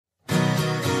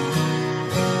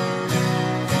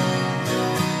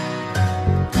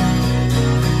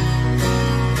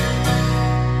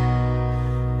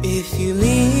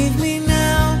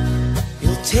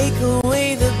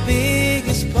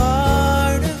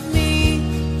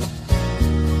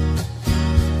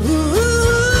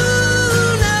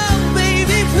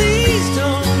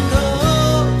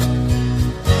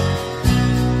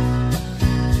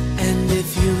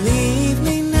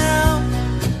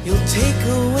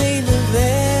away the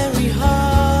very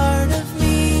heart of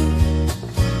me.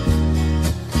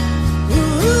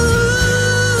 Ooh,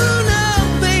 no,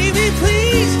 baby,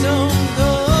 please don't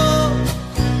go.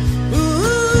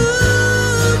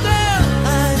 Ooh, girl,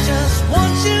 I just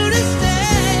want you to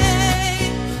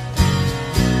stay.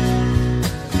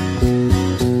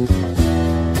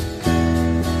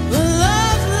 But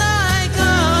love like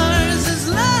ours is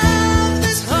love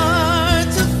that's hard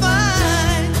to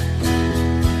find.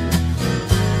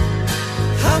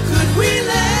 How could we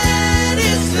let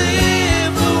it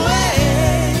slip away?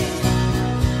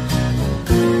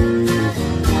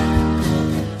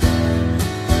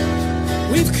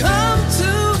 We've come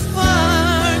too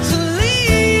far to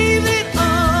leave it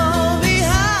all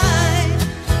behind.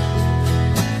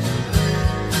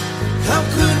 How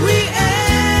could we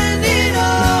end it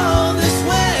all this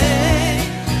way?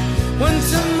 When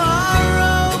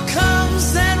tomorrow comes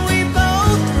and we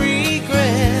both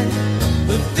regret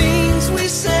the things we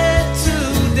said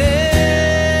today.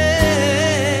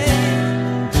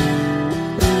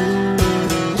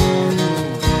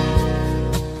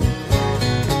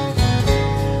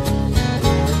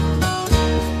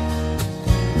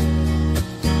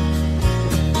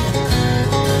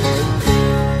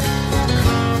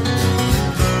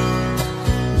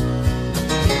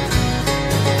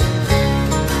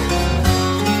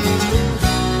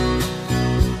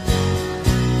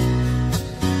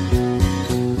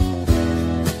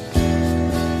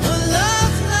 A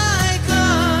love like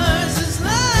ours is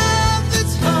love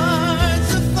that's hard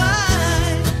to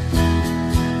find.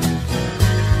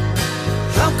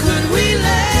 How could we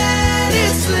let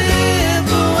it slip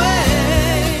away?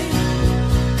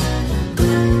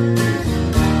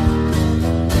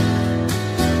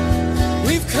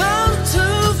 We've come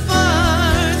too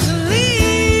far to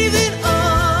leave it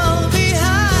all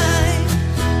behind.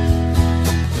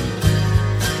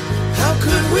 How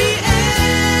could we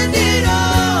end it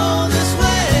all this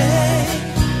way?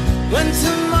 When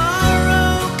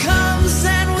tomorrow comes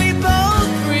and we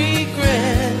both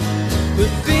regret the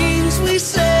things we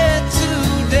said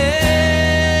today.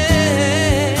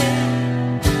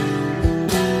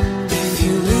 If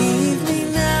you leave me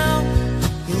now,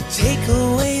 you'll take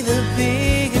away the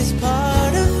biggest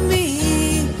part of me.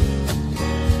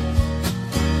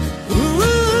 Ooh,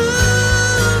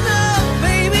 no,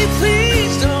 baby,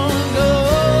 please don't go.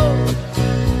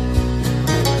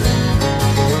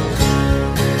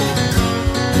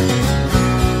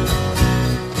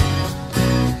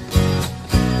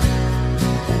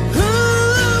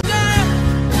 Ooh, girl,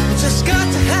 I just got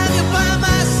to have you by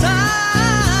my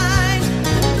side.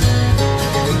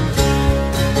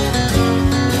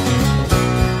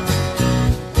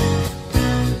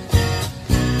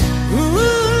 Ooh,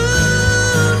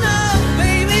 no,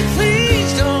 baby,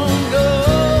 please don't go.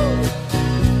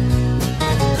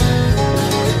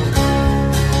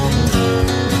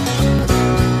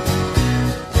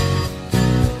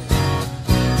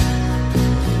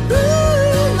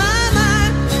 Ooh, my,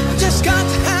 I just got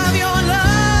to have your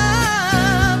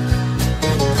love.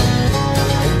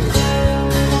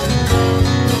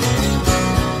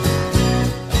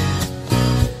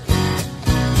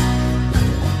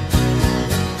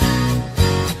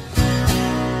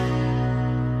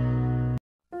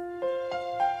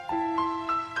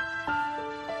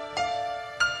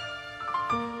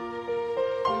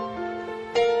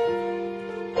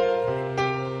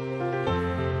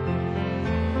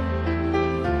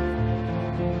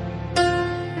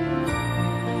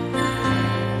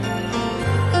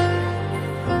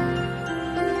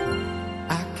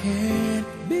 I can't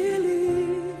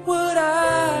believe what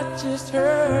I just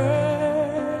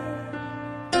heard.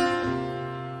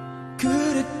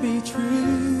 Could it be true?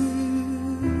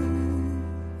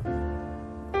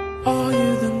 Are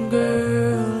you the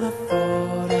girl I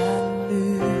thought I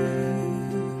knew?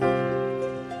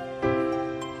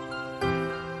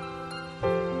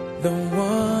 The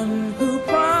one who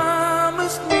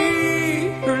promised me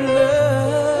her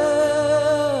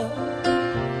love.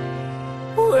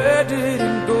 Where did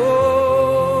it go?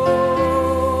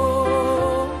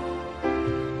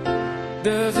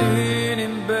 Does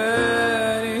anybody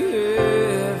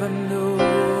ever know?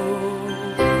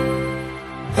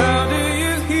 How do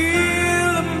you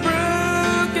heal a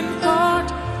broken heart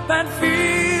that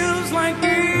feels like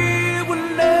it will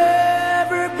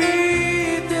never be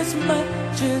this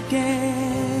much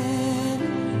again?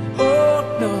 Oh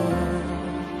no,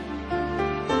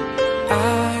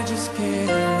 I just can't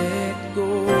let go.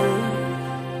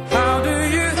 How do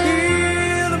you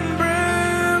heal a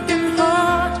broken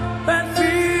heart that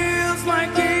feels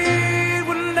like it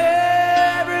will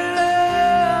never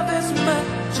love this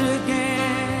much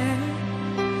again?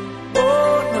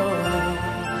 Oh no,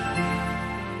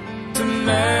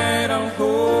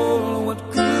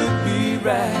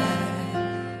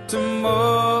 right.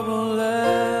 Tomorrow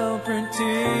I'll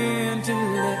pretend to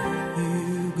let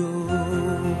you go.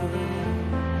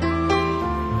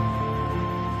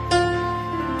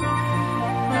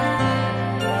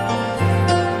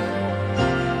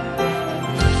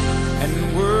 And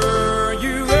were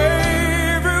you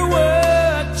ever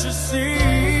what you see?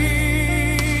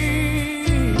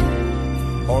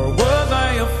 Or was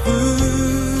I a fool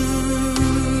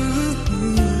who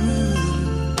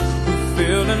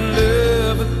fell in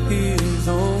love with his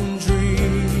own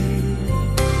dream?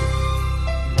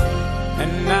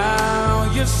 And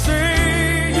now you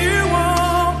say you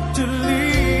want to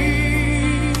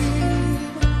leave,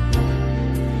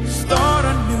 start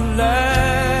a new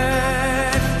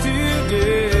life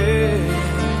today.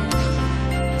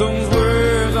 Those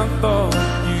words I thought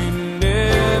you'd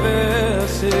never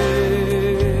say.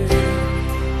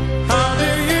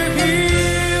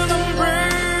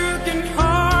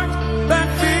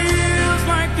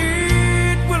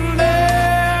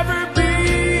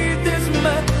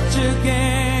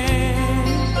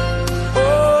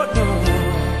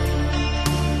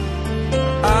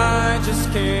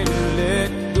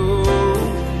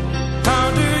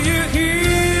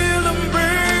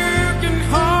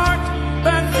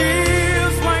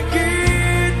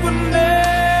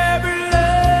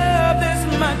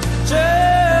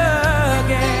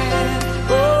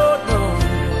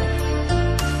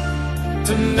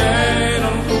 Tonight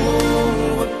I'm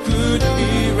whole, what could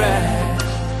be right?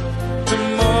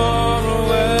 Tomorrow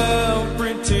I'll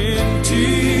pretend to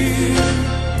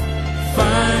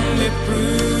finally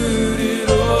put it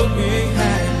all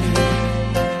behind me.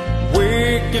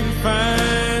 Wake and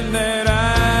find that I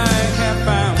have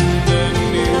found a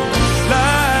new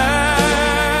life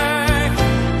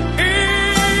in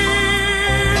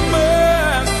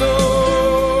my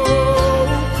soul,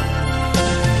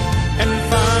 and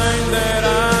find that I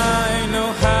know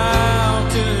how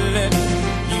to let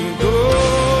you go.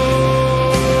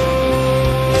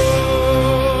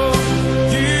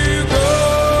 You go.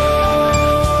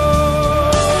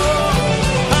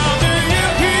 How do you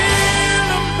heal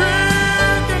a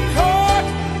broken heart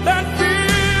that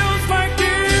feels like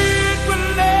it will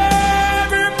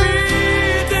never be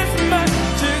this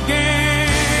much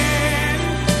again?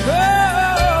 Oh,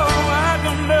 I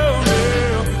don't know,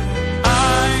 I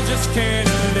just can't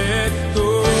let go.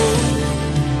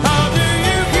 How do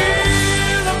you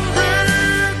heal a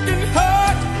broken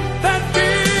heart that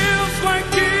feels like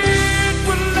it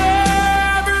will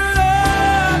never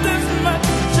love this much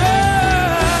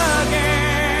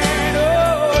again? Oh,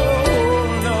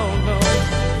 no, no.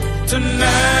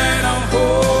 Tonight I'll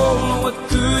hold what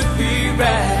could be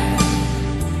right.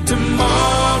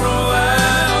 Tomorrow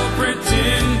I'll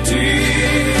pretend to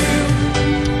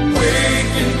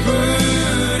wake and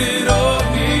put it all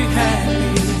behind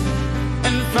me,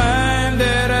 and find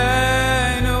that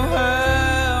I know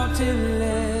how to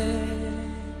let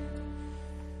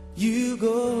you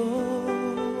go.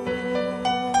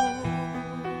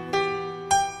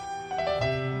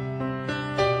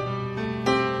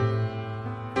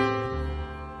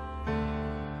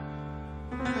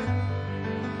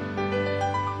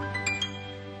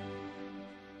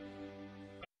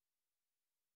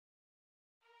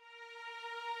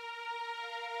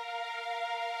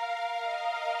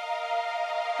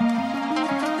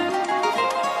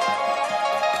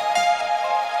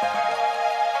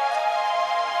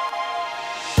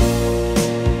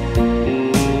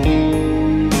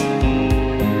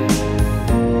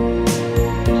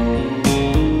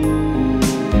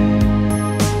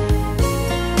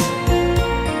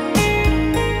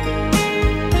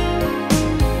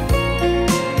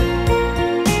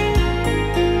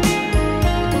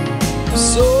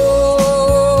 So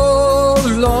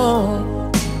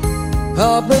long,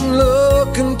 I've been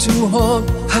looking too hard,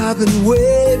 I've been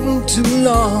waiting too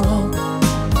long.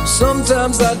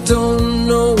 Sometimes I don't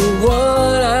know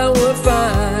what I will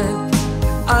find.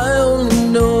 I only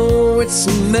know it's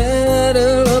a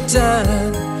matter of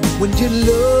time. When you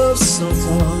love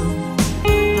someone,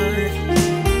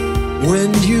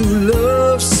 when you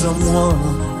love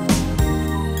someone,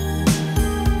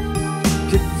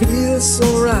 it feels so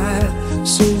right,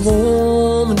 so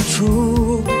warm and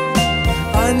true.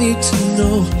 I need to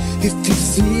know if you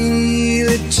feel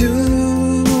it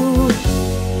too.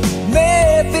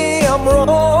 Maybe I'm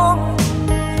wrong.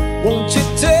 Won't you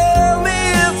tell me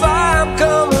if I'm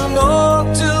coming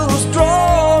on too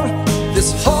strong?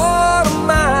 This heart of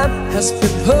mine has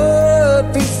been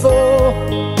hurt before.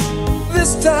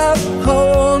 This time I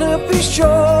wanna be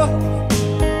sure.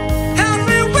 I've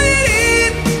been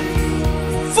waiting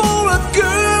for a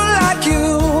girl like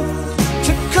you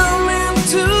to come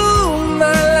into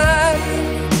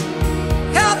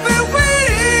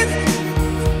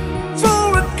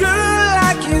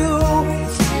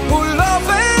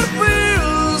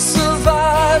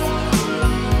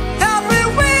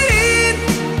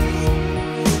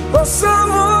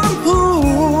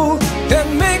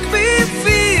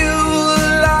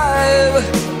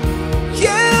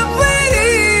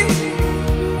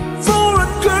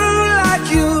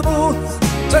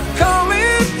to come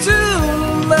into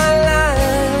my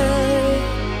life.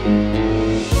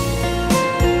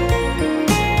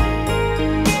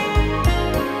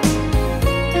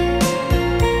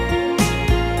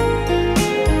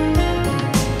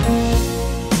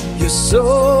 You're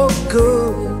so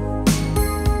good.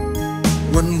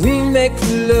 When we make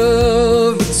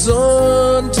love, it's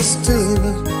understood.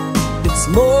 It's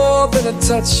more than a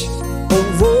touch, a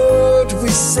word we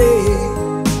say.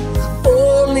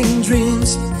 Only in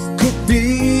dreams could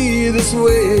be this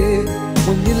way.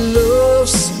 When you love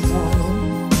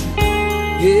someone,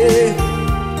 yeah,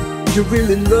 you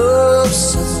really love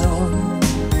someone.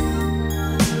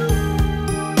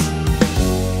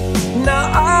 Now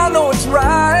I know it's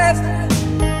right.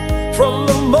 From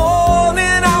the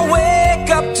morning I wake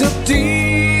up till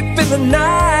deep in the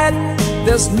night,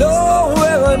 there's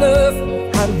nowhere on earth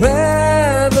I'd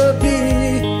rather be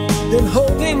than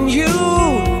holding you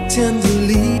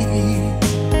tenderly.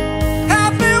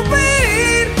 I've been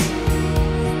waiting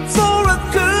for a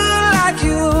girl like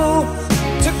you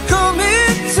to come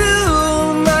into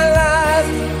my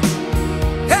life.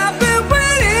 I've been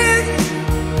waiting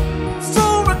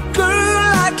for a girl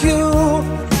like you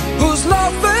whose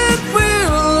love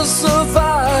will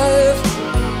survive.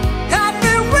 I've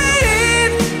been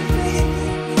waiting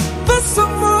for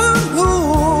someone who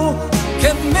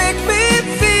can make me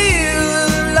feel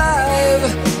alive.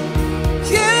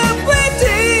 Yeah, I'm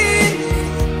waiting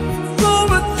for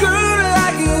a girl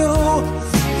like you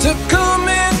to come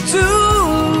into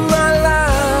my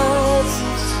life.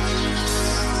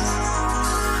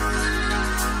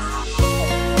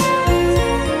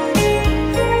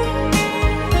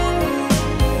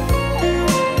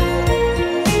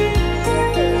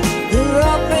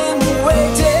 I've been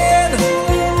waiting,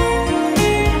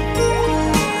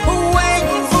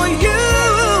 waiting for you.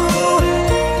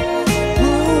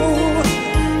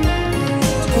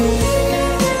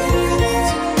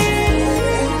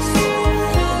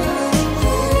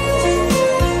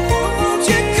 Won't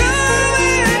you come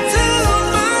into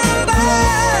my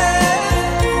life?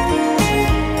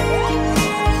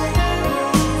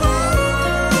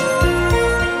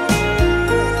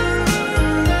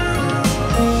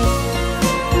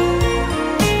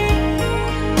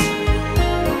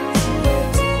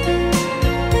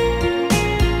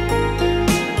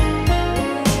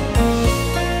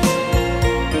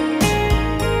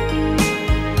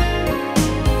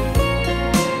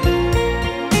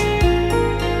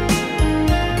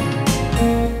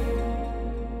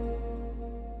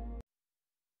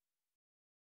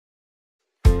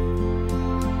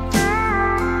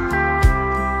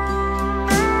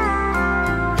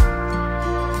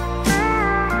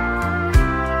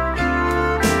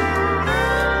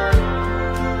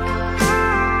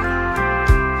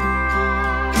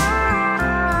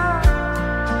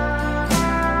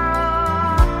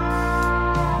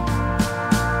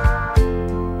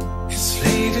 It's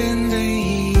late in the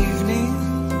evening.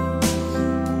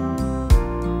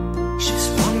 She's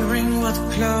wondering what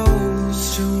clothes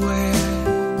to wear.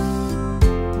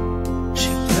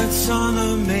 She puts on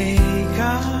her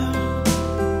makeup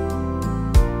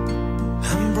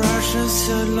and brushes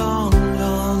her long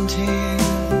blonde hair.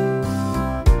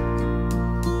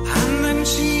 And then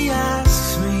she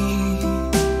asks me,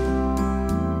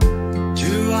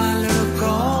 do I look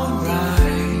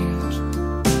alright?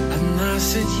 And I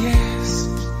said yes,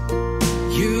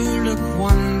 you look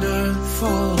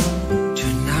wonderful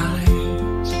tonight.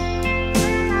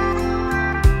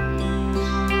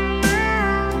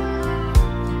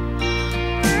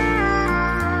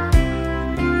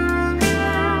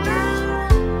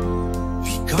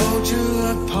 We go to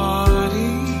a party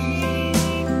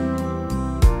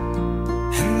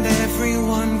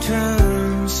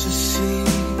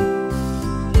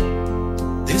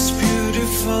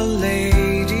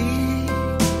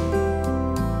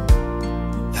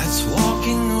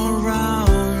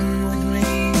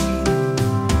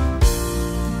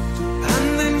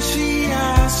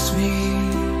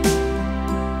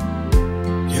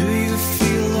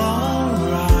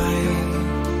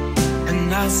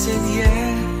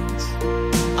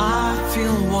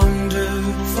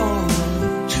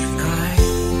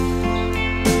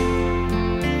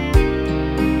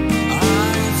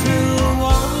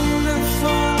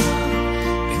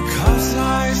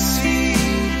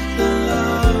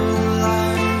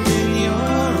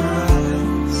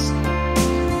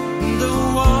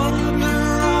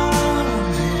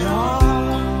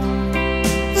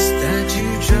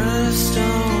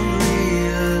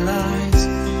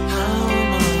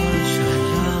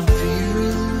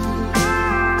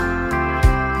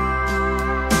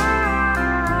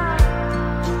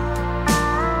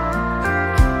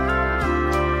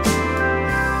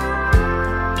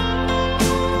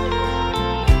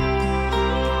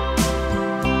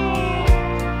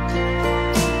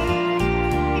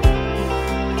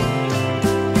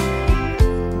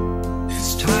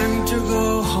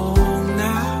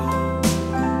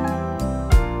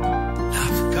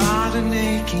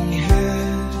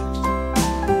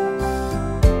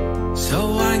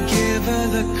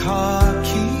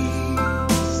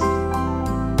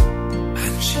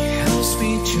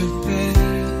your bed.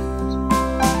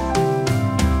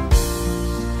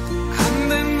 And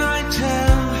then I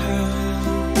tell her,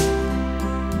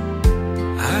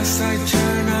 as I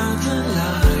turn out the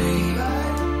light,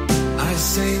 I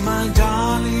say, my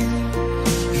darling,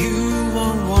 you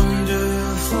are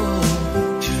wonderful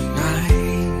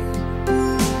tonight.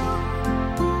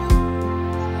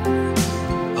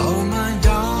 Oh, my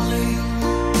darling,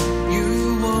 you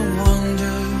are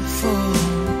wonderful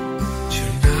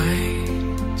tonight.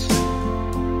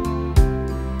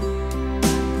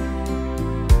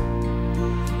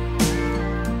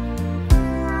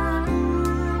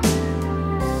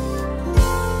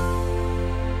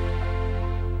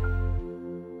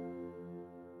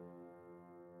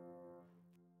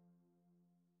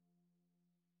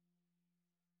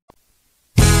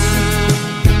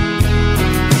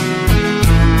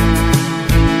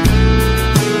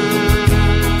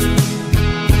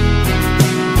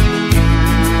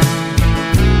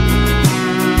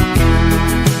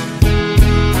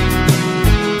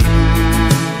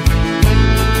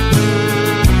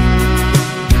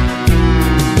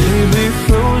 Baby,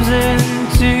 frozen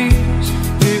tears,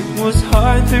 it was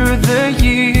hard through the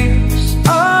years.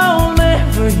 I'll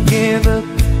never give up,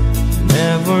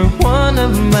 never one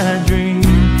of my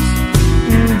dreams.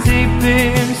 Deep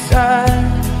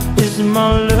inside, is my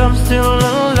love still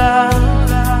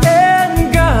alive?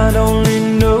 And God only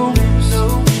knows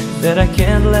that I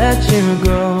can't let you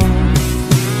go.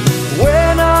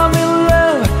 When I'm in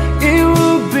love, it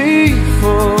will be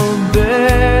for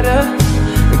better.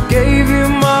 I gave you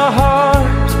my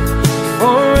heart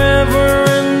forever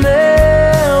and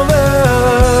ever.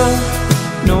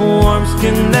 No arms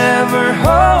can ever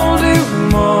hold you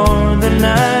more than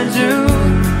I do.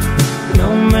 No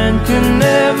man can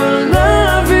ever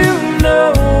love you, no,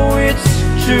 it's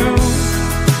true.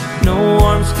 No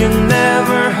arms can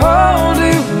ever hold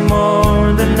you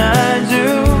more than I do.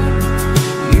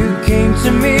 You came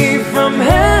to me from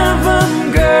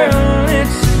heaven, girl,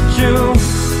 it's true.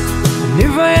 And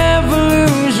if I ever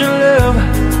lose your love,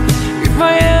 if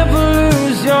I ever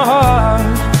lose your heart,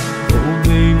 oh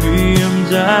baby, I'm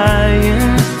dying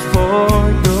for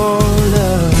your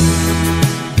love.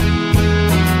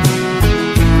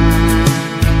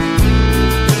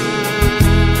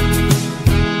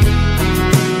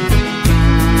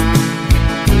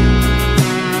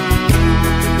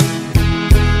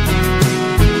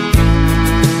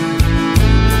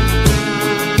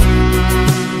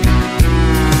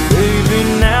 Baby,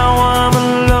 now I'm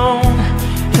alone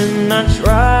and I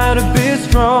try to be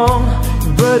strong,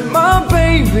 but my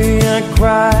baby, I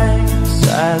cry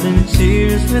silent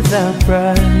tears without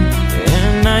pride.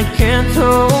 And I can't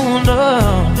hold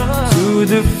on to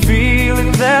the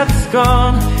feeling that's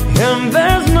gone. And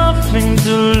there's nothing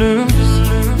to lose,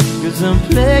 'cause I'm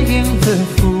playing the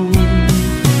fool.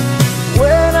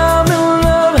 When I'm in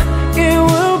love, it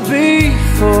will be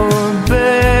for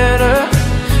better.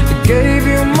 I gave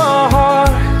you my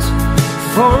heart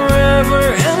forever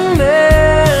and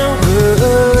ever.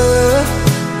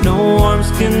 No arms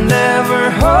can ever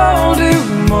hold you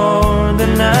more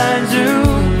than I do.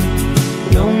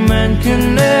 No man can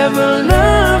ever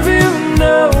love you,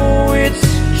 no, it's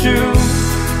true.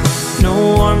 No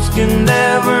arms can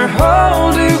ever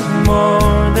hold you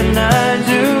more than I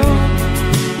do.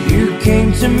 You came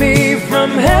to me from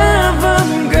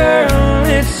heaven, girl,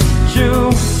 it's true.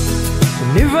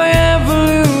 And if I ever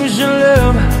lose your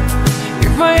love,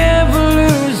 if I ever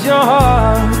lose your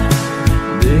heart,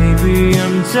 baby,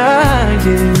 I'm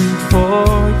dying for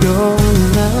your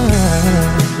love.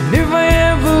 And if I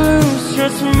ever lose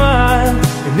your smile,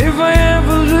 and if I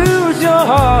ever lose your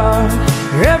heart,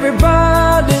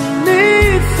 everybody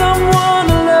needs someone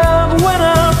to love. When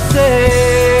I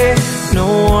say no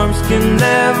arms can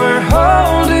never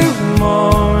hold you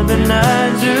more than I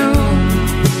do.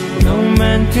 No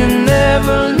man can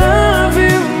ever love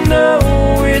you, no,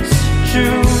 it's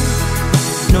true.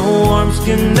 No arms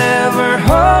can never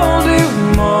hold you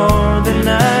more than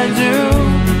I do.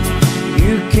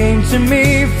 You came to me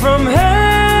from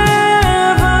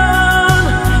heaven,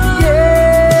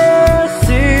 yes,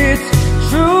 it's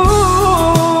true.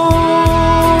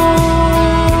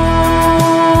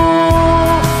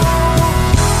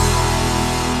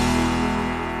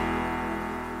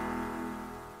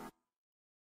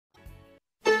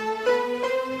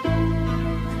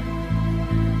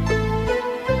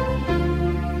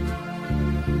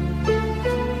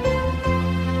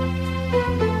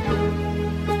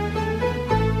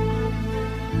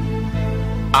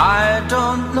 I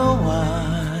don't know why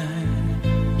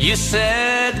you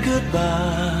said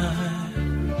goodbye.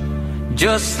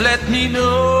 Just let me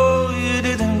know you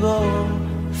didn't go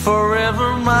forever,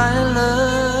 my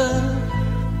love.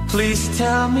 Please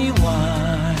tell me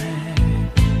why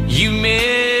you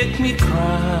make me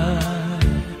cry.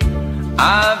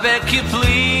 I beg you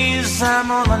please, I'm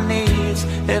on my knees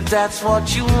if that's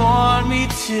what you want me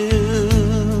to.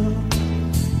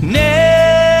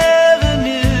 Never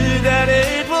knew that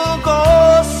it will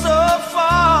go so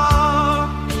far.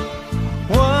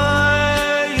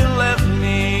 Why you left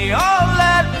me all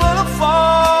that but a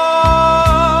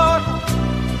fall.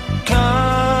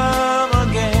 Come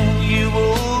again, you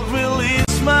will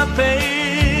release my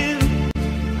pain,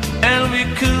 and we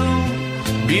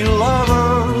could be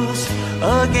lovers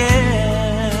again.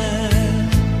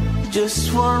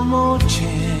 Just one more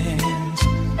chance,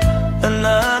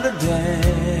 another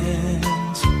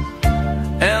dance,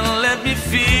 and let me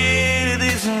feel it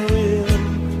isn't real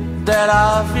that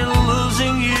I've been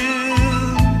losing you.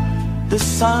 The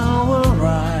sun will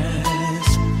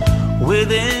rise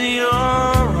within your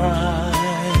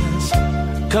eyes.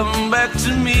 Come back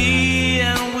to me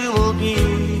and we will be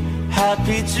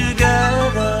happy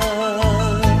together.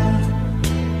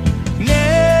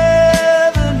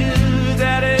 Never knew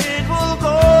that it will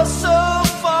go so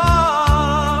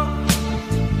far.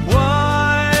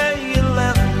 Why you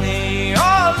left me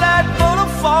all that but a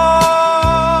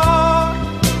fall.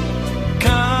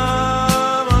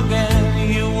 Come again,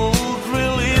 you would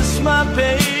release my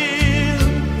pain,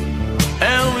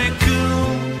 and we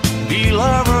could be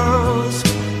lovers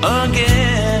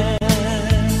again.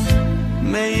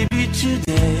 Maybe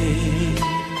today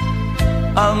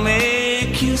I'll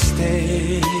make you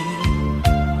stay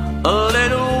a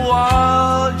little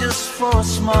while, just for a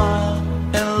smile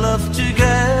and love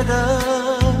together.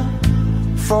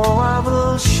 For I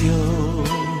will show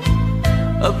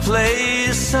a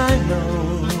place I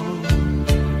know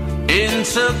in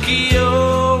Tokyo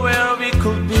where we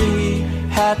could be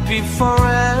happy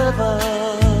forever.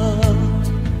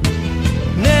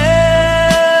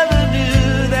 Never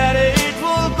knew that it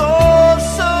will go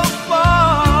so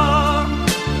far.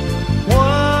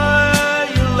 Why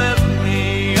you left me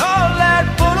all that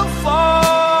but a fall.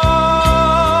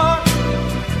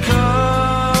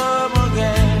 Come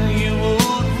again, you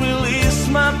would release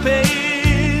my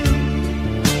pain,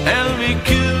 and we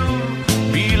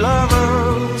could be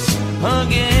lovers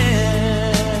again.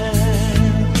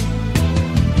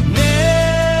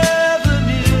 Never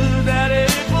knew that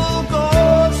it will go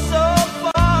so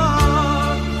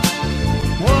far.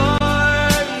 Why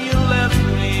you left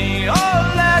me all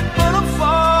that but a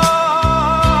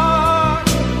fall.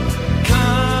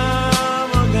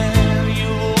 Come again,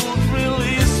 you would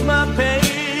release my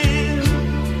pain,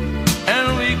 and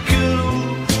we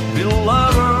could be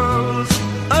lovers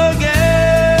again.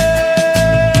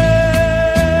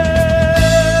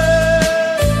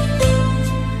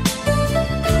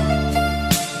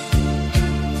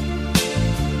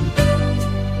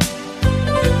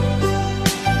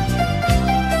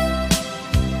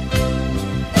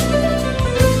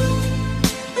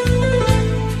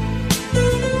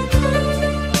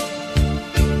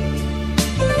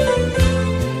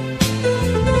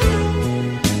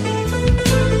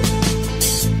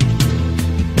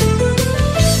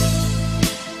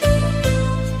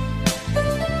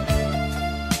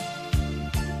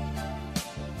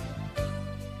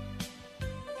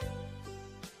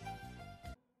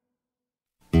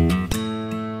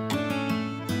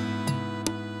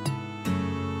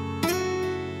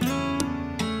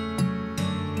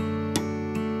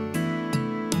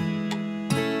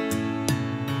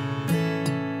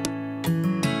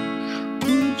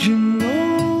 Would you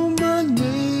know my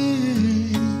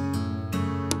name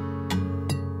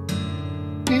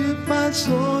if I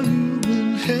saw you in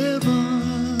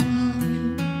heaven?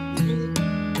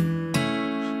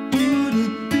 Would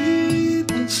it be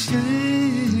the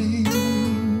same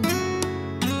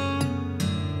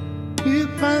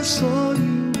if I saw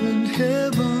you in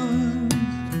heaven?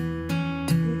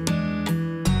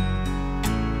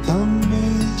 I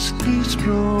must be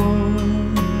strong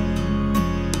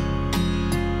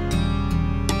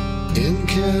and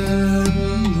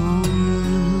carry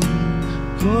on,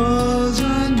 'cause I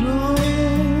know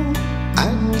I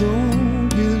don't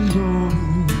belong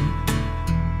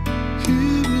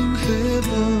here in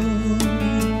heaven.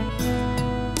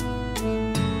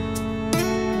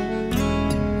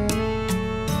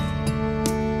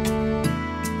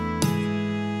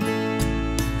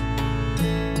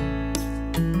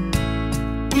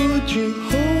 Would you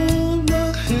hold my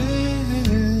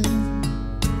hand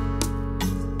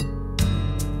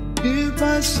if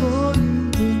I saw you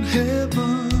in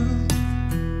heaven?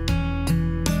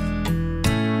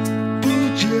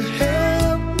 Would you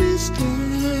help me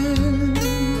stand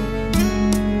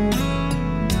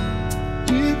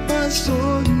if I saw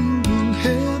you in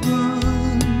heaven?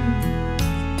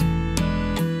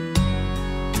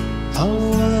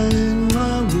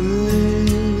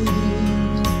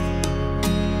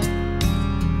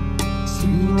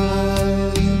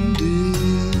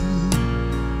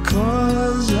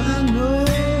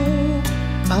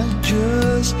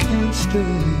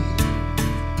 stay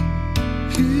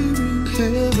here in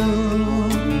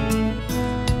heaven.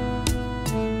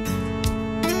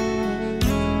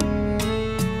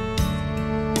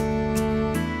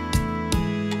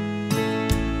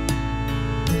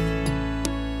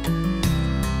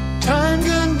 Time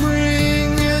can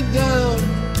bring you down,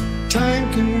 time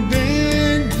can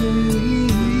bend your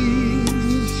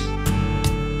knees.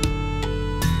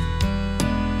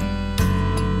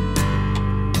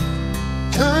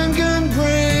 Time can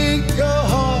break your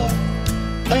heart,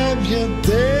 have you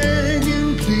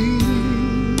begging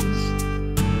please,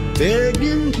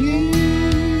 begging please.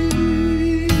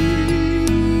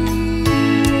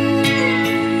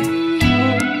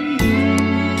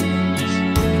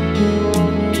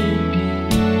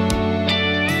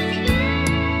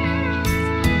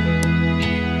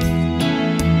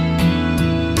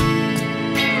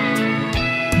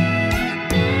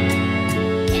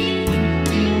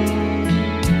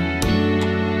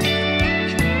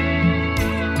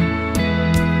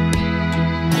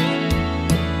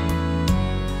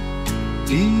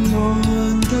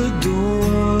 Beyond the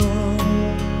door,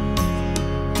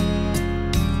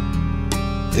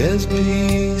 there's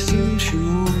peace and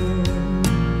sure,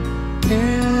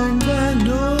 and I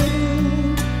know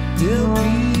there'll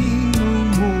be no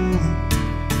more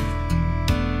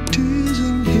tears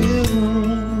in heaven.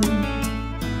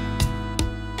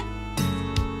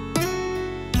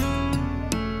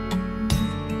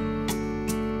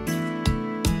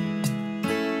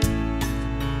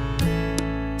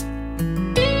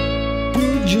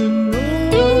 You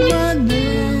know my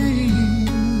name.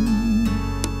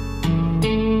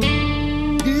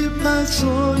 If I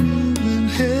saw you in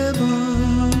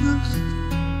heaven,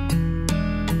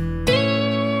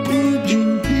 would you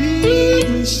be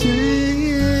the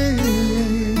same?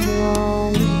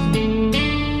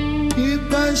 If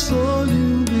I saw you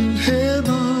in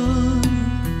heaven,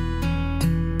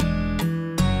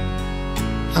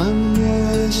 I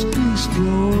must be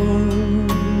strong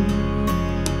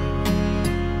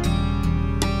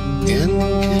and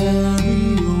carry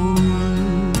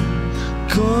on,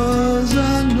 'cause I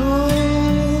know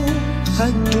I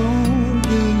don't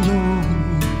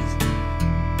belong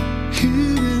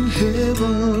here in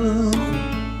heaven.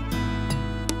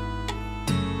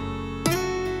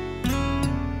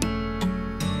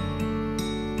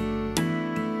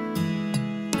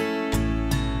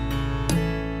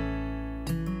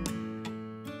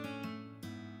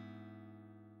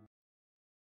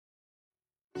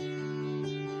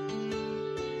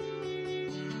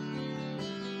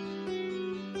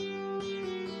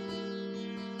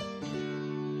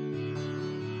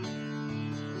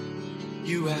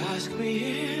 You ask me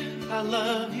if I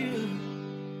love you,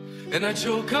 and I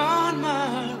choke on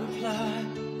my reply.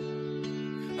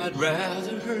 I'd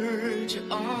rather hurt you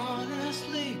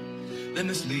honestly than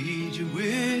mislead you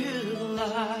with a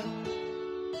lie.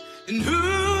 And who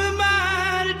am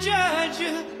I to judge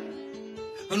you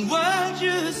on what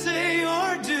you say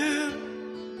or do?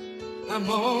 I'm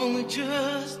only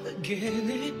just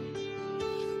beginning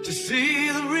to see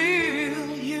the real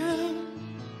you.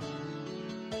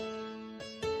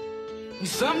 And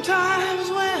sometimes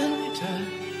when we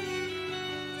touch,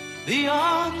 the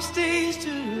honesty's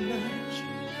too much,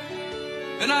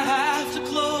 and I have to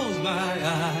close my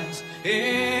eyes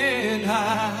and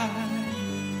hide.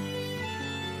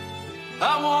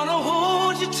 I wanna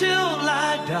hold you till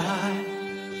I die,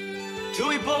 till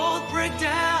we both break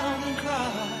down and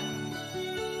cry.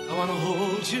 I wanna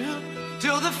hold you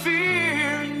till the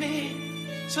fear in me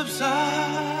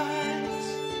subsides.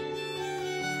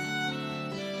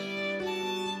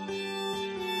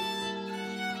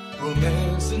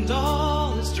 Romance and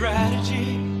all its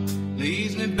strategy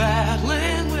leaves me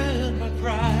battling with my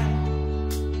pride.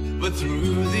 But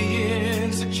through the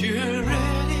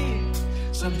insecurity,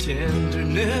 some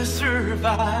tenderness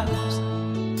survives.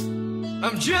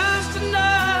 I'm just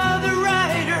another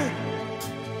writer,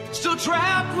 still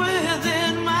trapped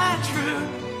within my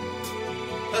truth.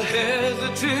 A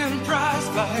hesitant prize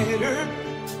fighter,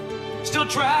 still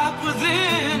trapped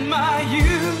within my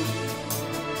youth.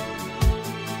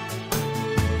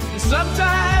 And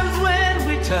sometimes when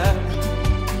we touch,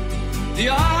 the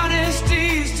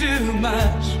honesty's too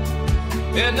much,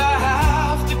 and I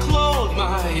have to close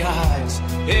my eyes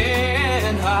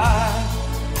and hide.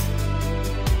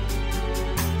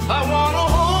 I wanna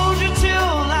hold you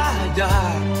till I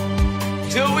die,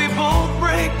 till we both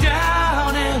break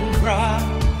down and cry.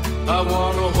 I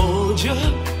wanna hold you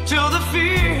till the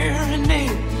fear in me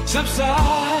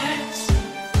subsides.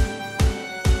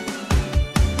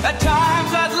 At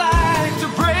times I'd like to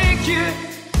break you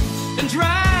and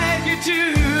drag you to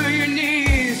your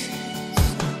knees.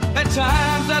 At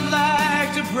times I'd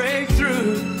like to break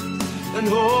through and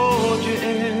hold you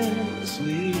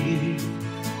endlessly.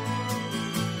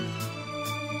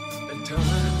 At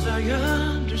times I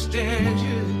understand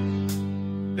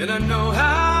you, and I know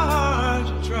how hard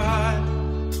you try.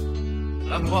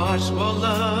 I've watched while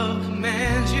love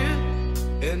commands you,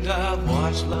 and I've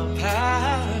watched love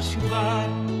pass you by.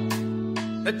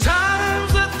 At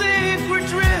times I think we're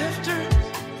drifters,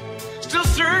 still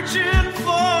searching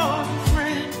for a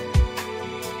friend,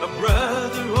 a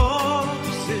brother or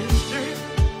a sister.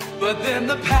 But then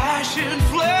the passion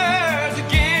flares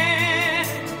again,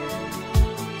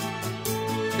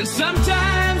 and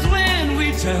sometimes when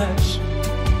we touch,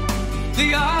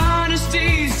 the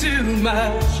honesty's too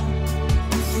much,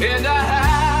 and I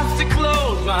have to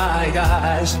close my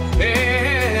eyes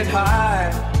and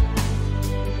hide.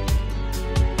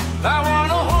 I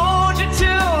wanna hold you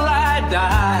till I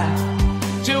die,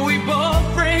 till we both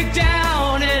break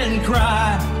down and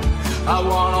cry. I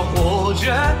wanna hold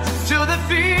you till the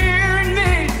fear in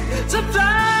me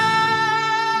subsides.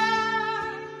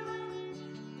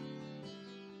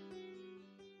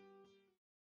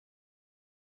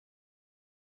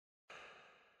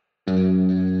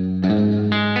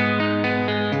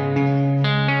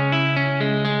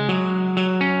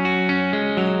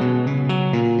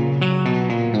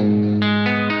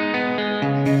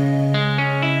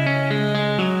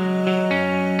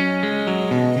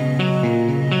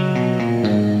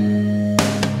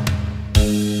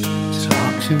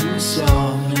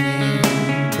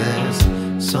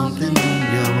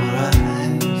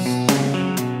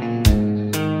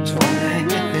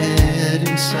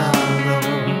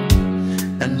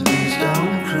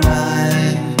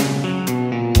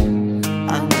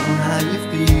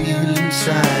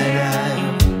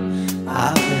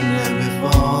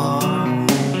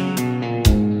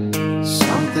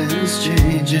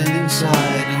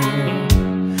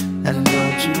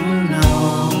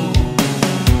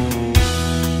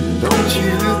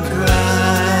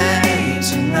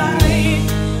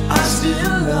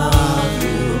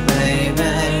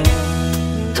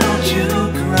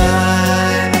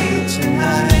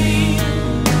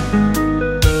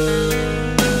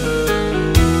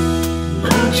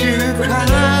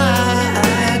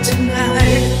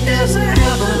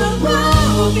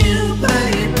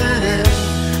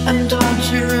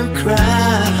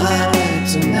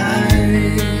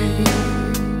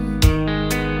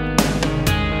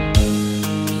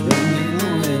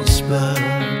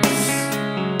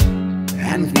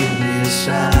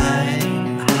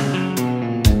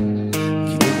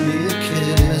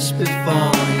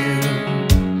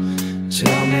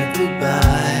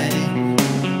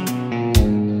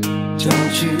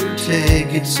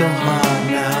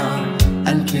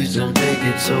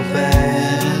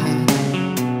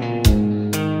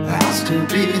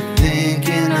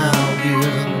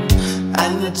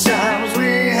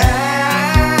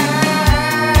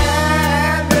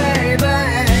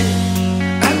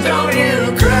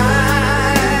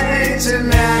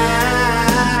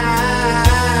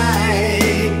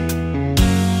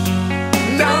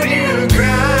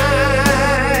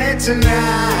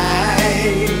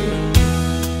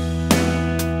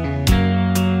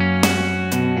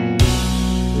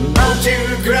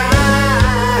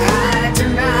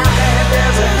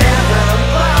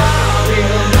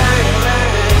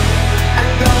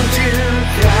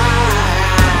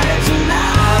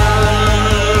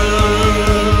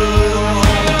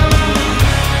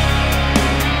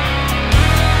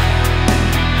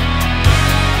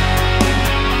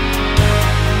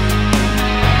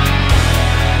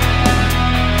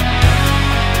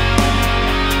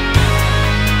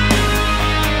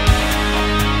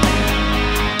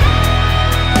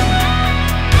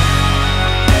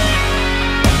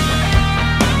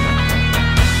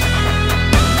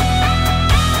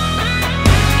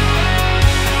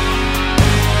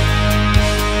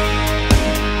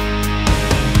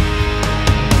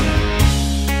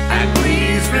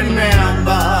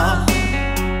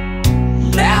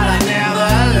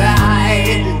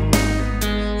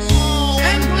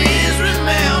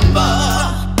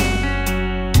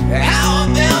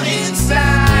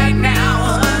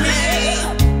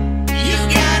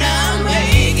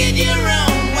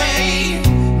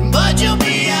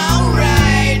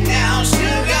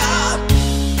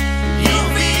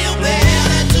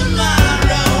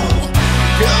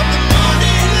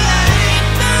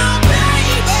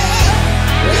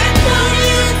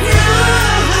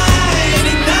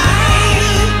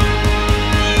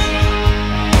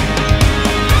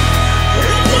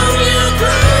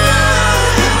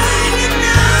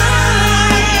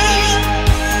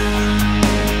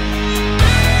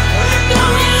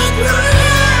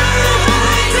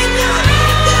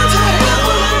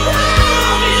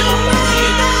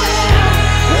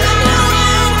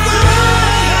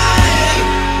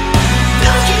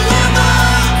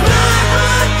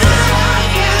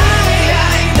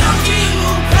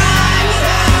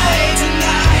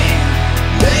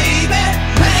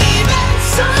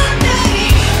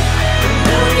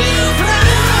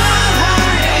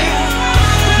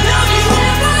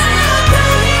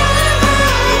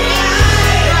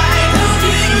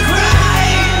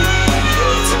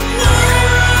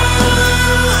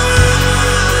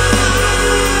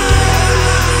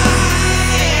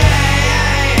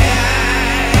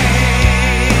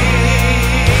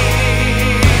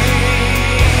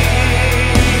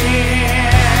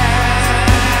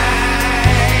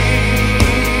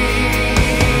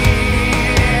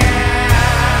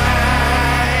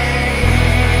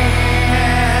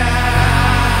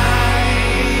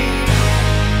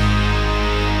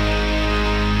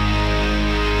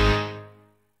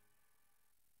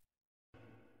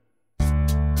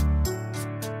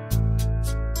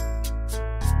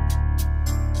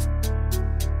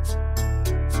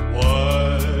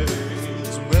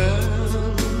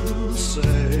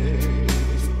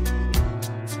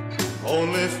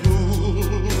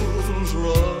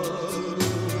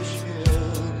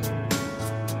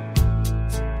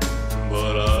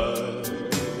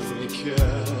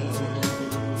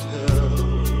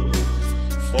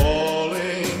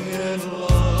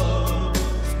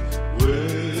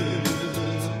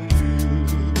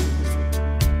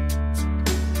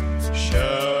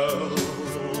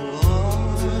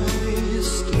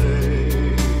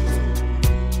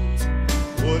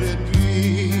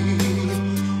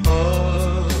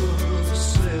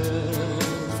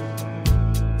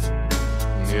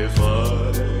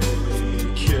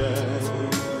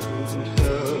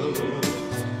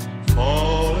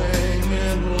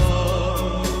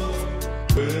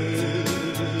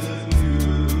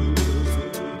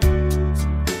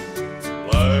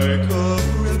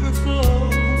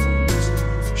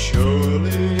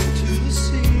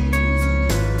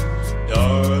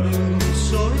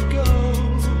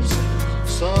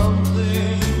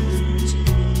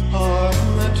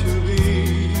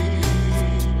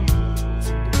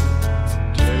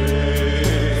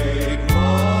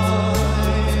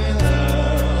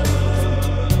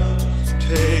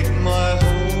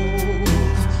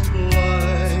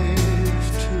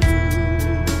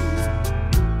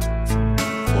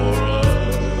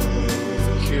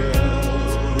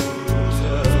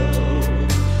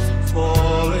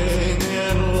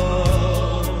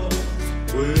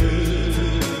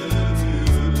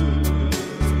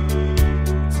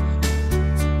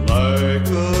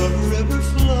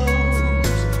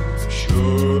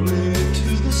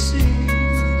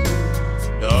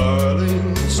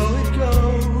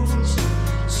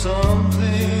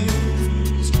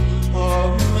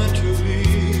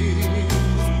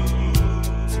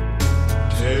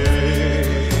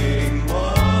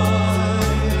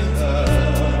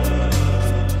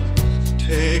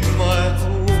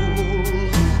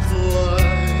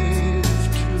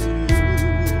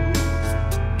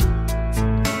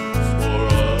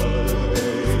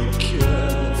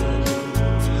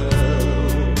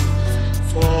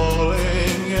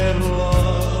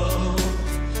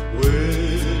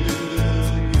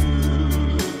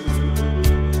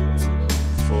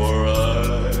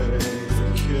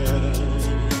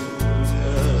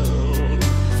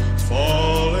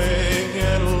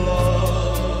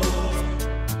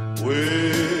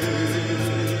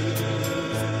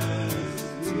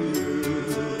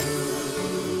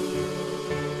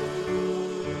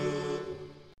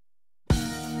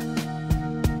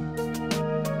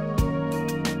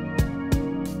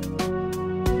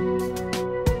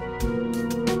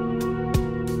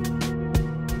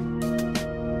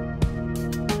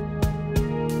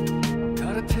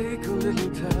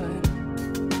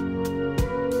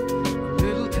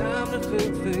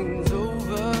 think things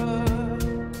over.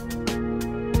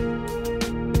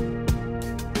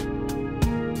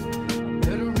 I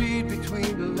better read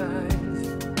between the lines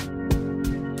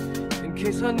in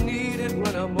case I need it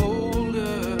when I'm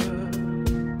older.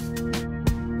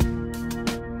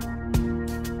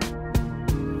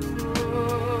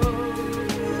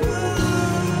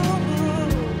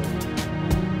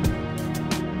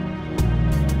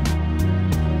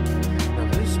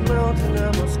 Mountain I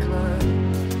must climb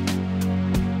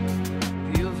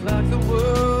feels like the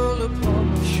world upon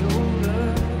my shoulder.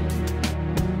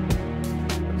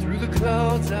 Through the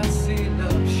clouds I see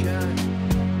love shine.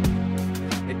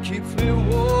 It keeps me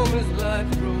warm as life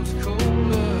grows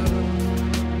colder.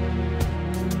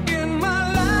 In my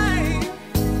life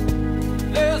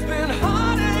there's been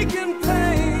heartache and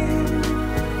pain.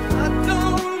 I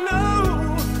don't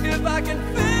know if I can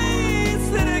face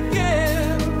it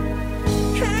again.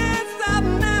 Can't stop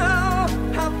now,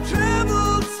 I've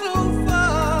traveled so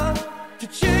far to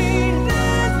change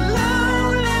this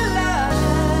lonely life.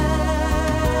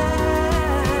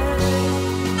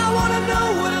 I wanna know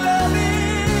what love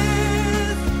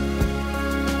is.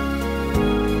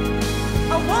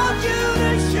 I want you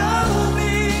to show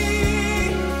me.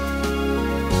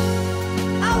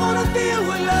 I wanna feel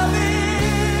what love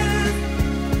is.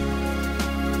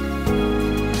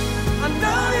 I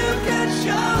know you can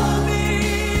show me.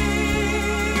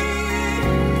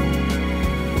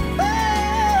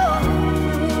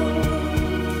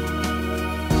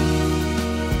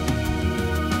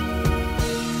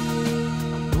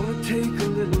 Take a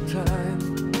little time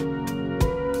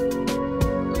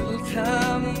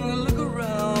and look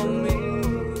around me.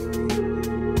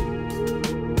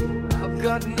 I've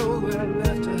got nowhere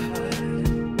left to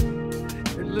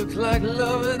hide. It looks like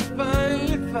love has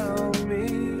finally found me.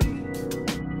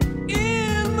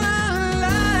 In my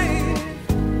life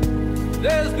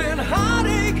there's been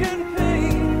heartache and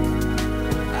pain.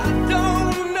 I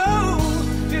don't know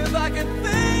if I can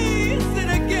face it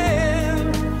again.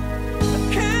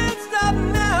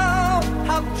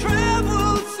 I've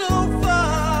traveled so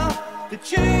far to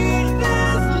change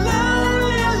this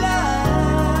lonely life.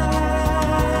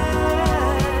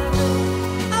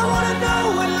 I wanna know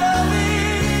what love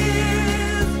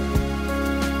is.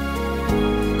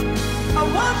 I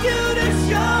want you to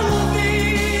show me.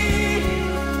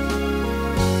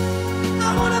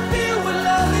 I wanna feel what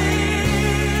love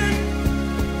is.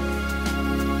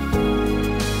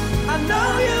 I know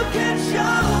you can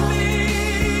show me.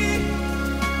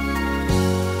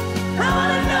 I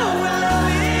wanna know what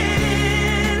love is.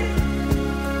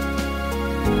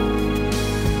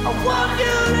 I want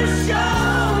you to show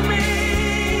me.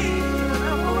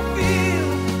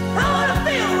 I wanna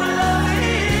feel what love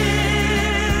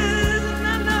is. And I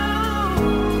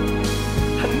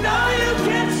know you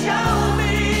can show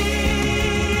me.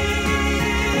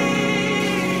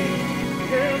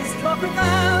 Let's talk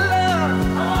about love.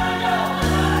 I wanna know what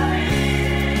love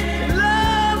is.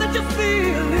 Love that you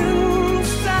feel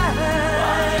inside.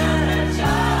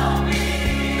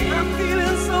 I'm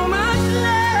feeling so much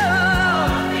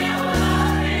love.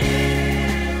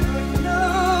 No,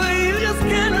 you just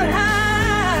can't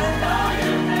hide. No,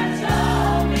 you can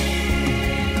tell me.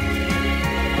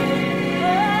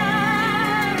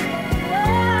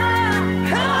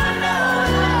 I wanna know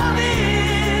what love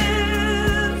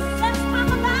is. Let's talk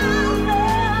about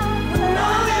love. No,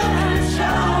 you can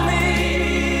show me.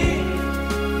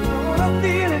 I wanna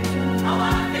feel it too. I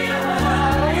wanna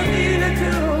feel it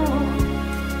too.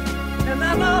 And I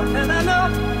know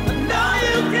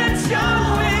you can show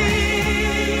me.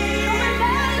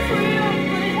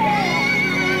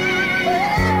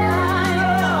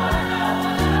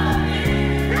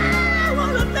 I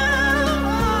wanna know.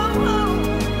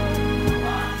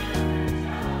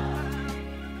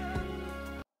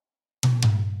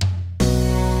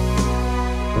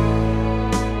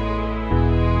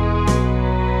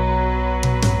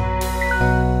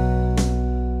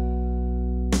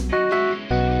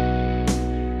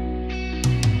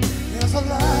 There's a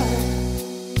light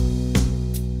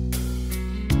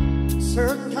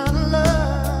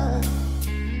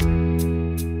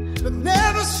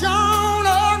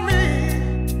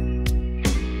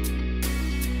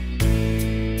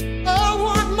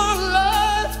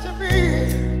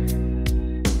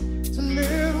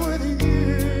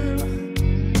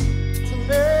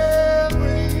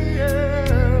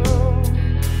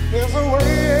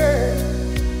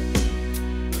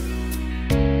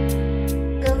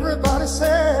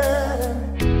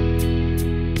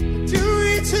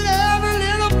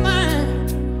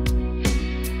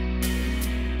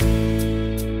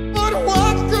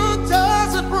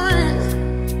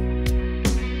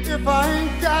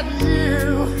got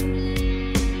you,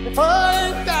 if I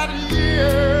ain't got you,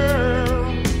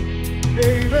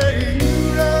 baby,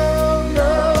 you don't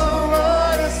know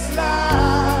what it's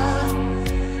like.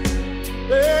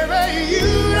 Baby, you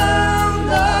don't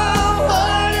know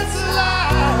what it's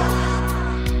like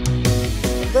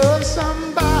to love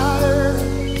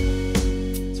somebody,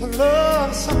 to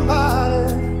love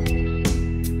somebody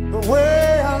the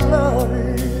way I love you.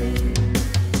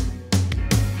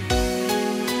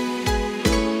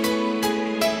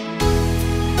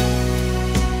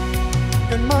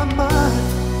 In my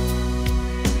mind,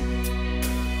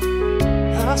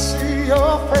 I see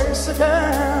your face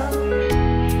again.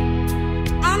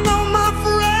 I know my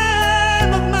friend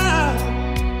of mine,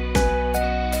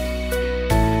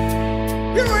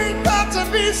 you ain't got to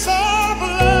be so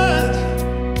blind.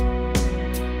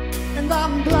 And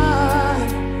I'm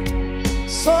blind,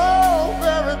 so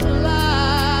very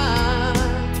blind.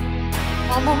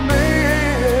 I'm a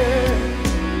man.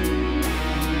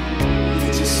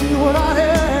 Can't you see what I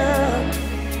am?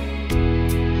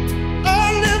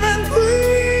 I live and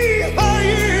breathe for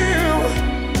you.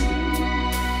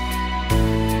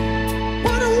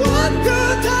 What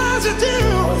good does it do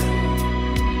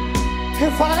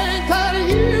if I ain't got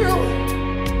you?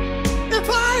 If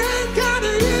I ain't got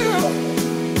you,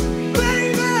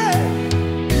 baby,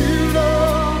 you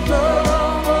don't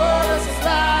know what it's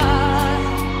like.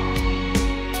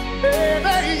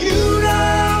 Baby, you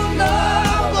don't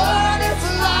know what it's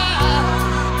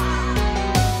like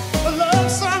to love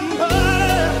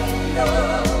somebody, to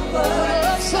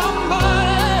love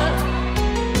somebody,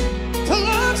 to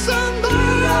love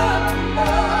somebody,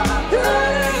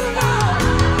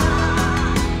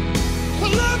 to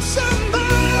love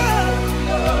somebody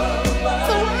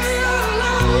the way I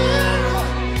love you.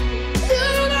 You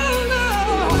don't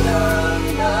know, you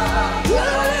don't know.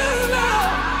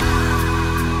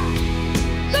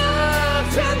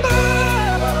 Love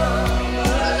somebody,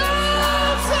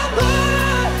 love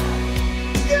somebody.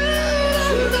 You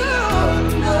don't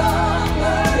know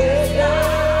what it's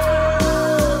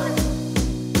like.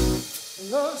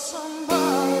 Love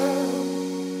somebody,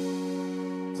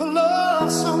 to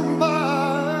love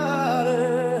somebody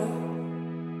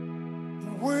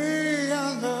the way I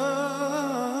love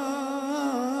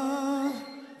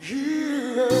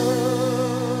you.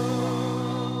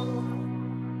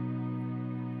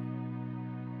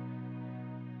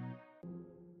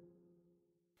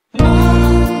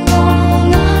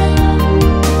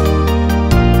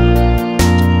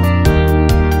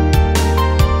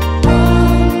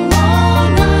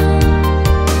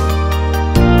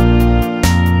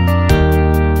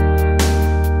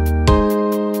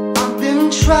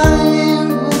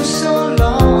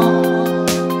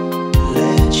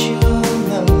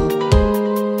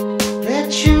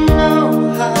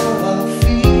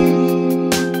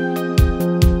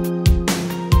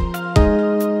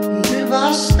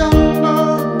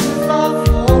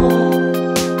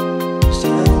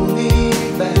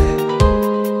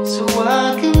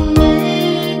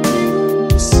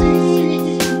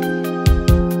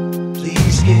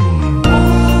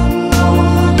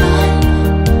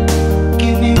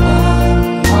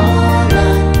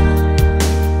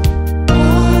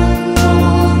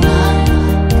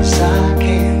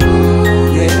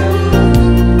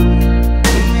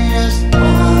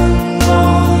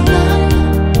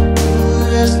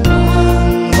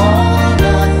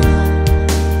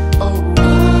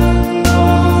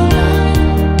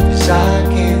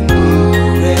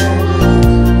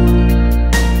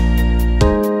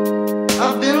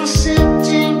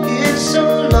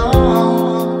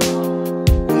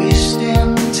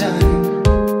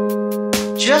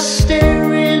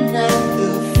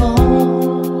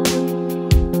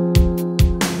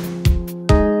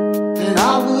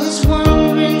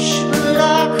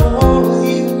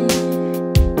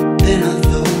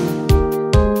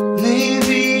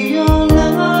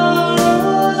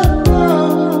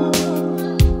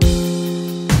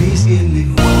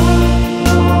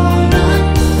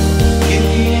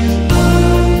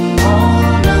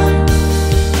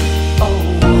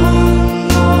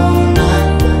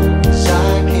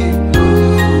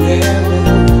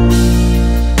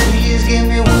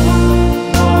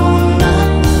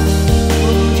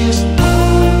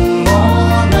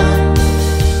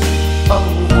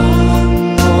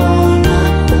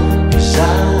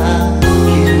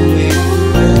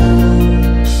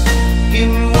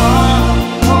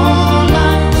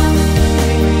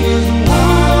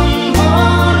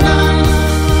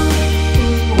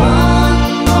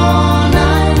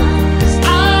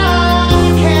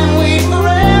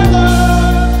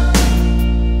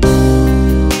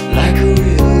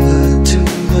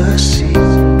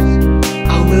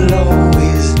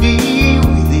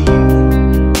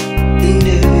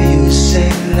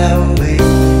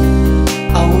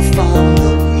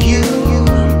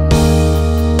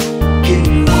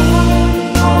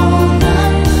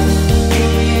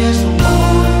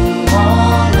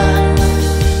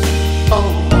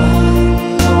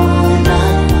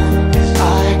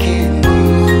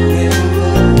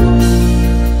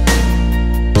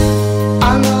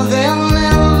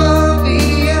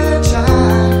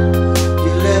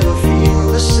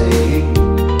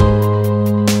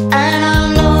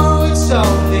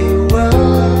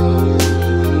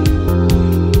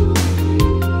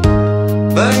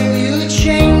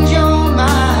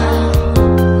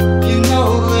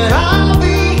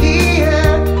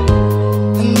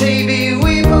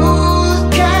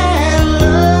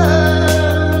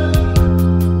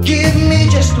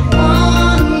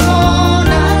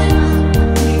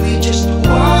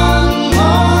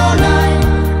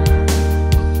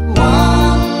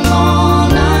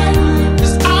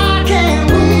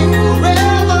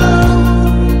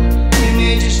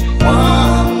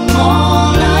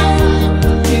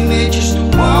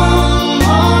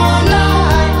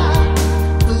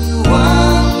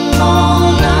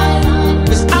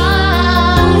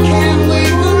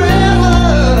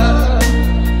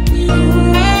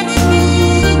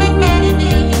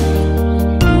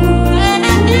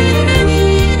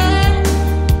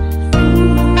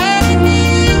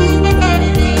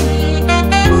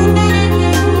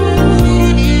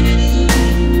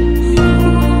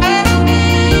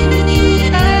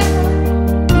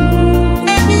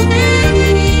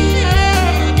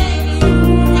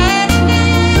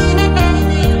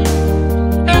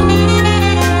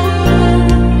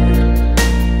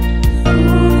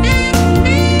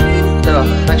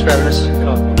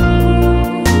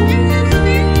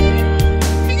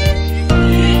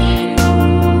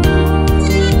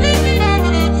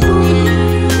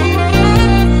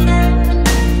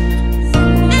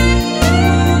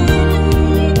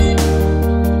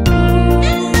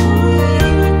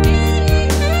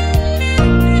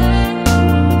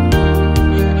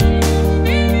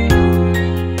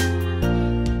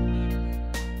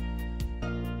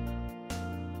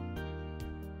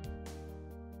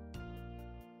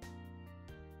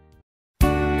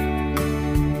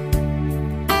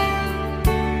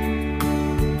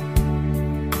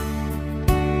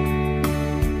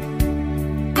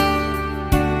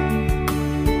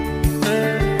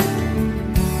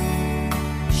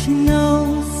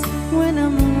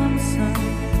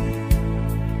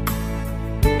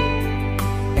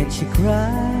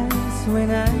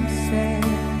 I'm sad.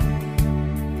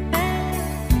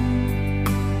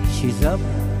 She's up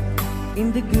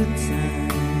in the good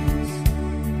times,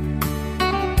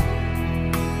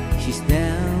 she's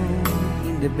down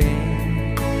in the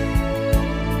bed.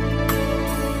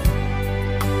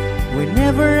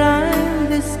 Whenever I'm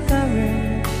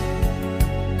discouraged,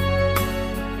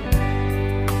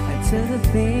 I tell the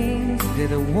things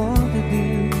that I want to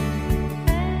do.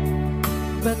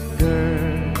 But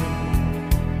girl,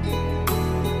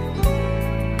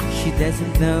 she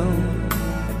doesn't know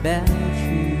about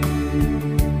you.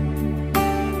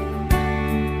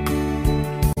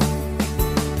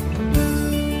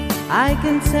 I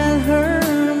can tell her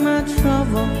my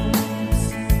troubles,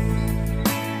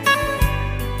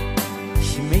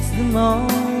 she makes them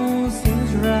all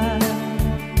seem right.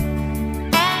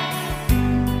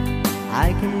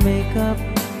 I can make up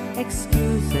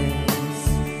excuses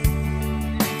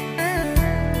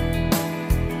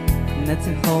not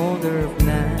to hold her of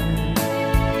night.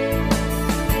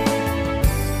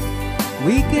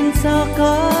 We can talk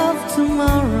of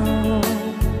tomorrow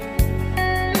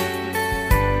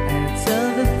and tell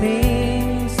the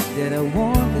things that I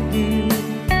want to do.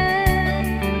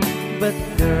 But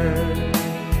girl,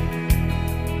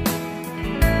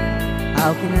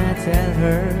 how can I tell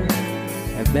her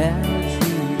about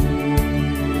you?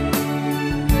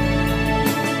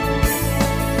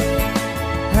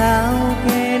 How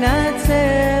can I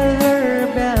tell her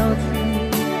about you?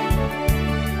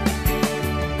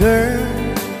 Girl,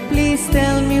 please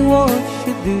tell me what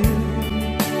you do.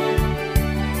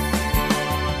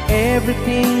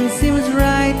 Everything seems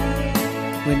right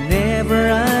whenever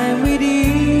I'm with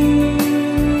you.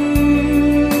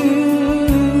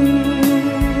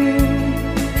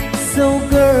 So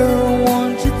girl,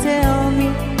 won't you tell me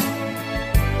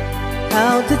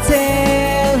how to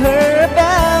tell her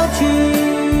about you?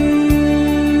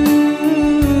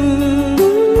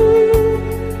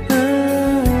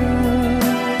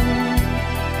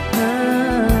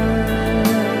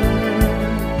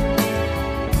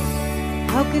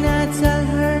 How can I tell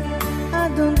her I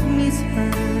don't miss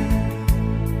her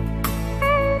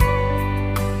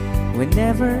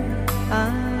whenever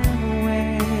I'm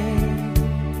away?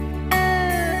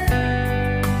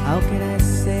 How can I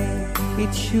say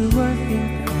it's you I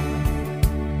think of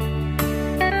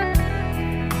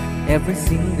every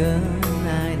single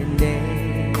night and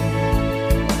day?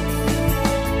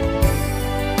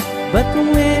 But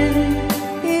when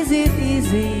is it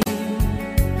easy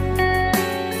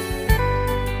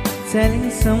telling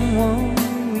someone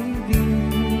with you?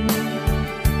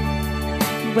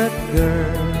 But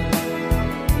girl,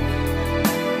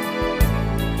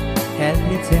 help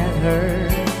me tell her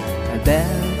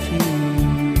about you.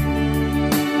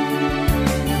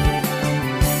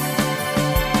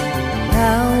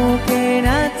 How can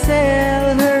I tell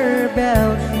her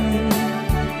about you?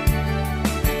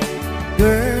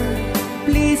 Girl,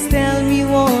 please tell me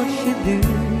what you do.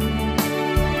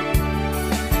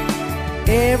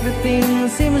 Everything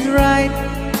seems right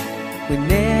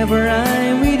whenever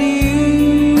I'm with you.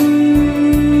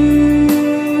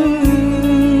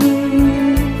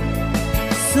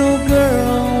 So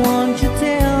girl, won't you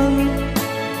tell me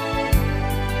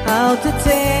how to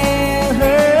tell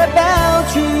her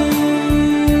about you?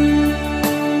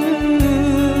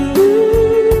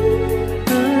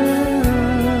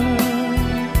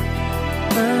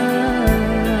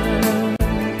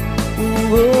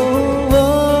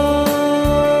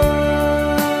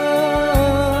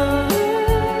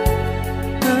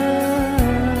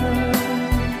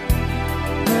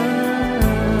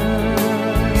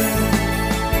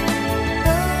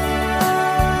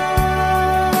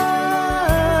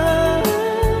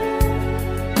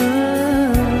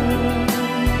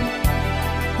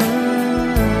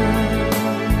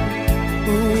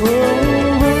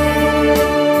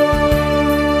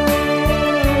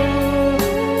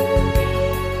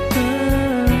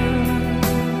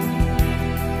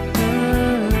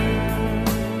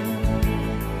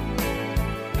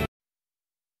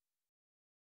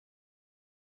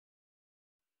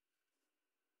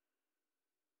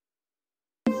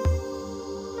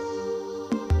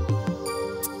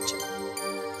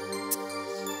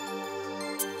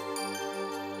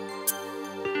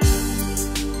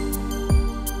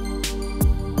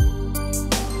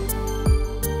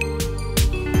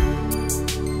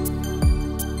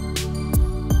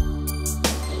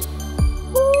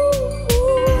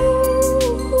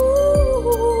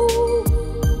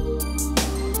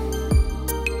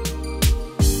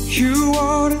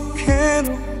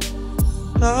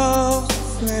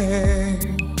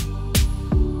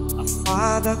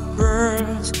 fire that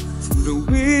burns through the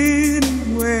wind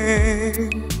and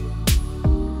wave.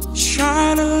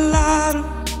 shine a light on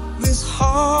this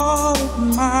heart of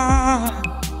mine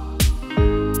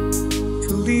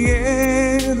till the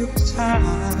end of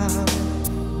time.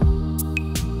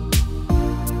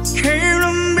 Came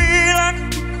to me like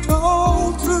a dawn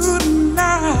through the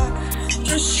night,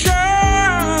 just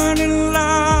shining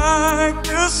like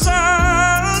the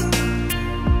sun.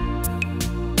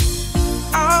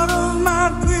 Out of my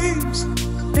dreams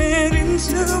and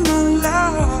into my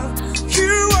life,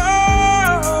 you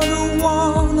are the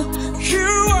one,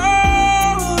 you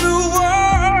are the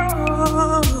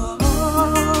one.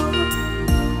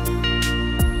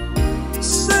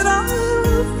 Said I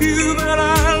love you, but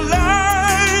I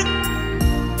lied.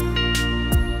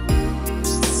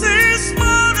 This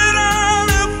morning I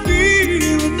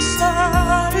feel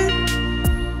inside.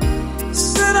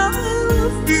 Said I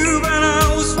love you, but I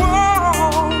was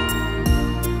wrong.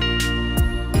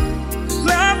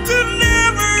 Life could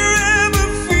never ever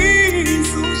feel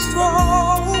so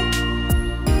strong.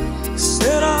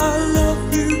 Said I love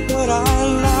you, but I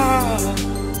lied.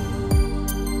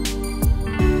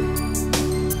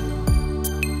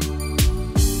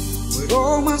 With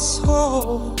all my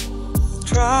soul,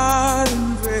 tried and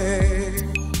prayed.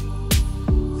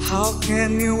 How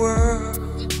can your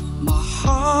words, my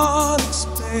heart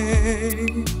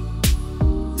explain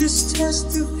this test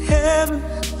of heaven,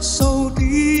 so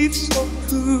deep, so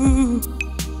true?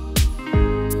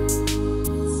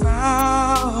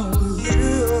 Found you.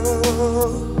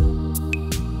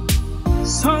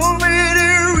 So many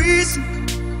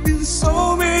reasons, in so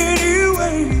many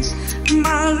ways.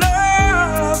 My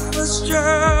love was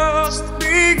just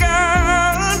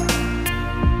begun.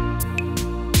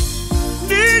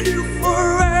 Need you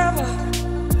forever,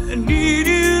 I need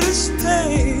you to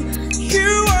stay.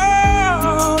 You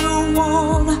are the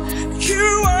one, you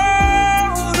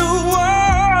are the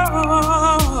one.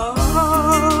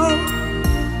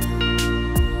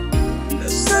 I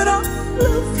said I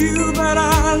love you, but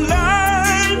I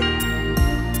lied.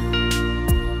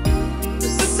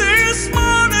 This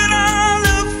morning I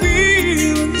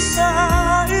feel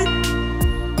inside.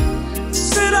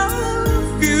 Said I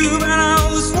love you, but I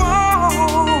was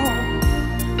wrong.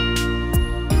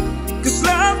 'Cause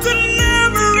love could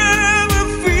never ever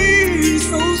feel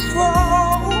so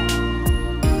strong.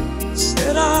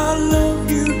 Said I love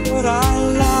you, but I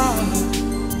lied.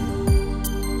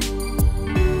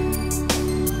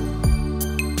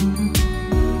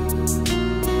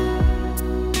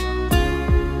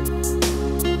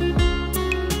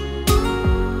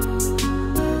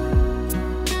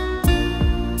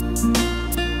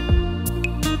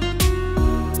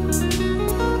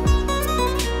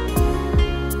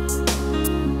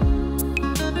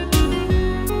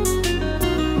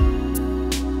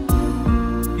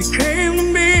 You came to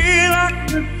me like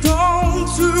the dawn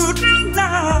through the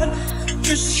night,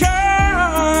 just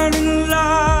shining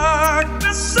like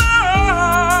the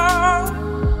sun.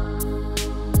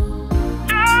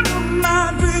 Out of my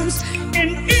dreams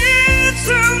and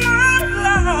into my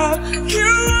life,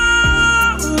 you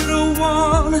are the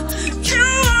one, you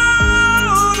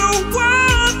are the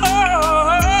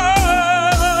one.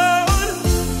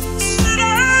 Said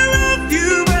I love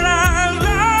you, but I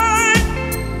lied.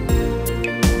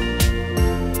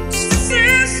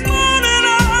 This morning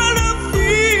all I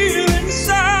feel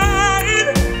inside.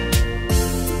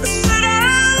 I said I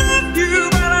love you,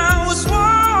 but I was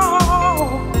wrong.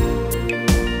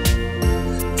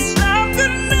 'Cause love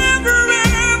could never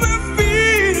ever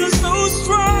feel so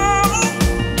strong.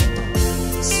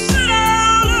 Said I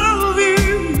love you.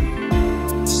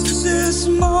 This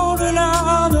morning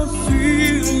all I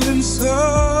feel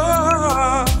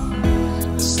inside.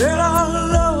 I said I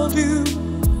love you,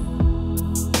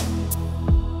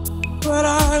 but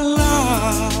I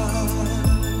lied.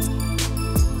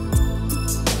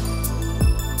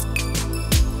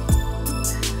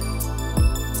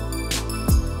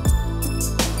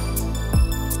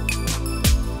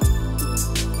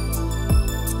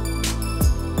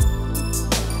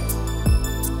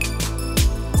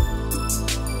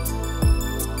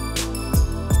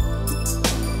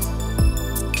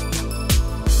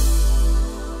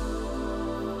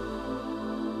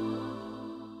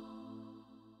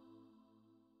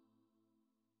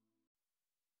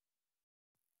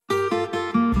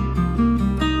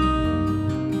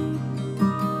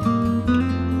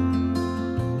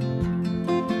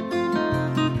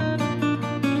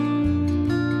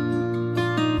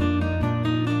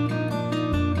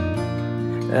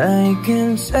 I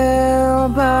can tell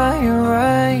by your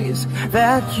eyes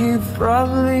that you've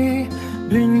probably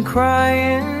been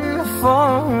crying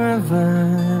forever.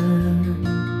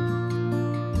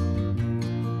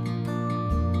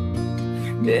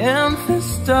 And the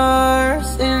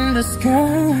stars in the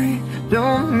sky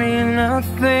don't mean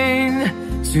nothing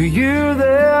to you,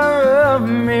 they're a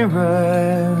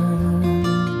mirror.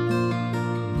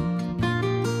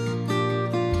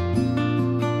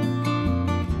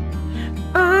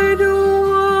 I don't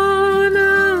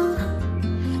wanna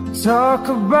talk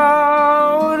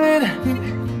about it,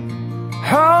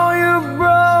 how you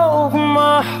broke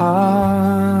my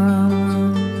heart.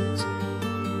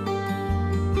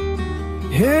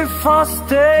 If I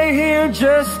stay here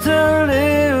just a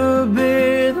little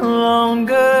bit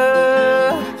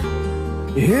longer,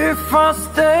 if I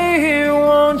stay here,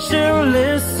 won't you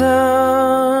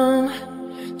listen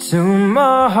to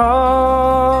my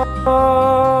heart?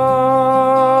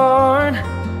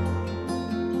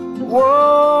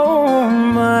 Whoa,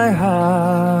 my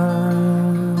heart.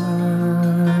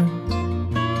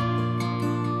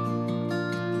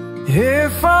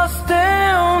 If I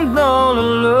stand all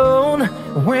alone,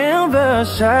 will the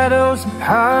shadows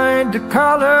hide the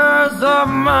colors of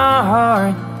my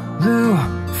heart? Blue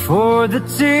for the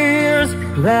tears,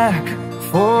 black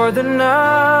for the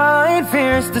night,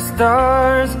 fierce the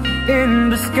stars in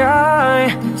the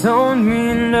sky don't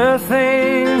mean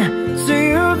nothing to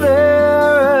you,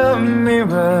 they're a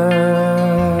mirror.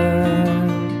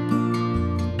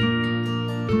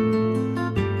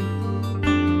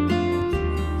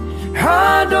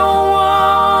 I don't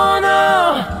wanna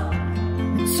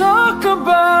talk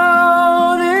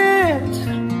about it,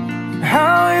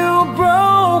 how you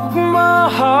broke my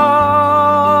heart.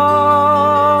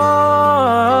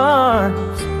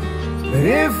 But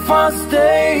if I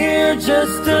stay here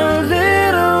just a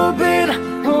little bit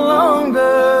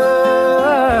longer,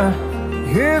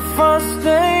 if I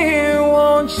stay here,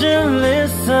 won't you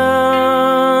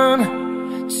listen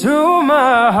to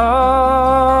my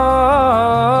heart?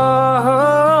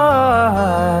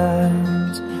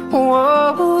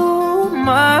 Whoa,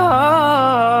 my heart.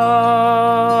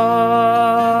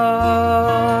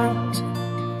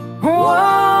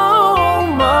 Whoa,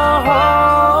 my heart.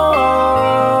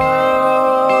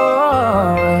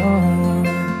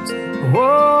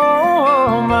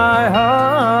 Whoa, my heart.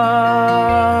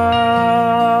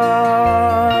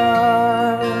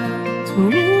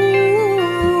 Ooh,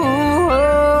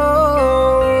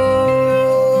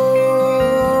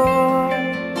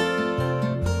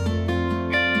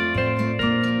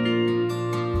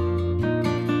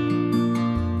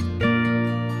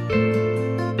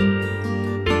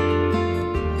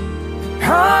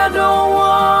 I don't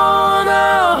wanna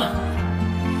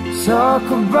talk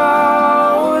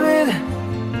about it,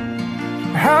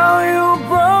 how you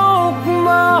broke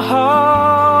my heart.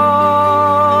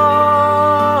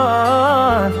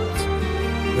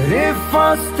 But if I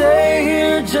stay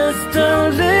here just a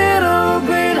little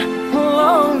bit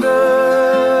longer,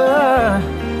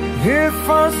 if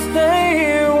I stay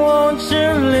here, won't you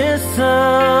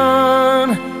listen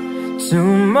to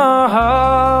my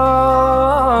heart?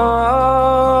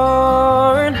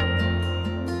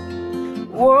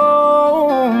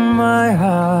 Whoa, my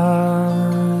heart.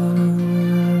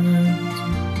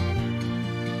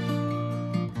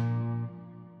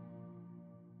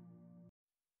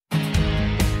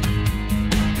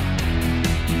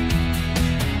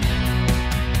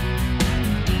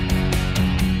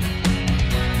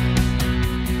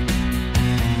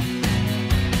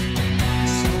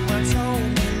 Someone told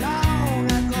me long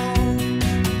ago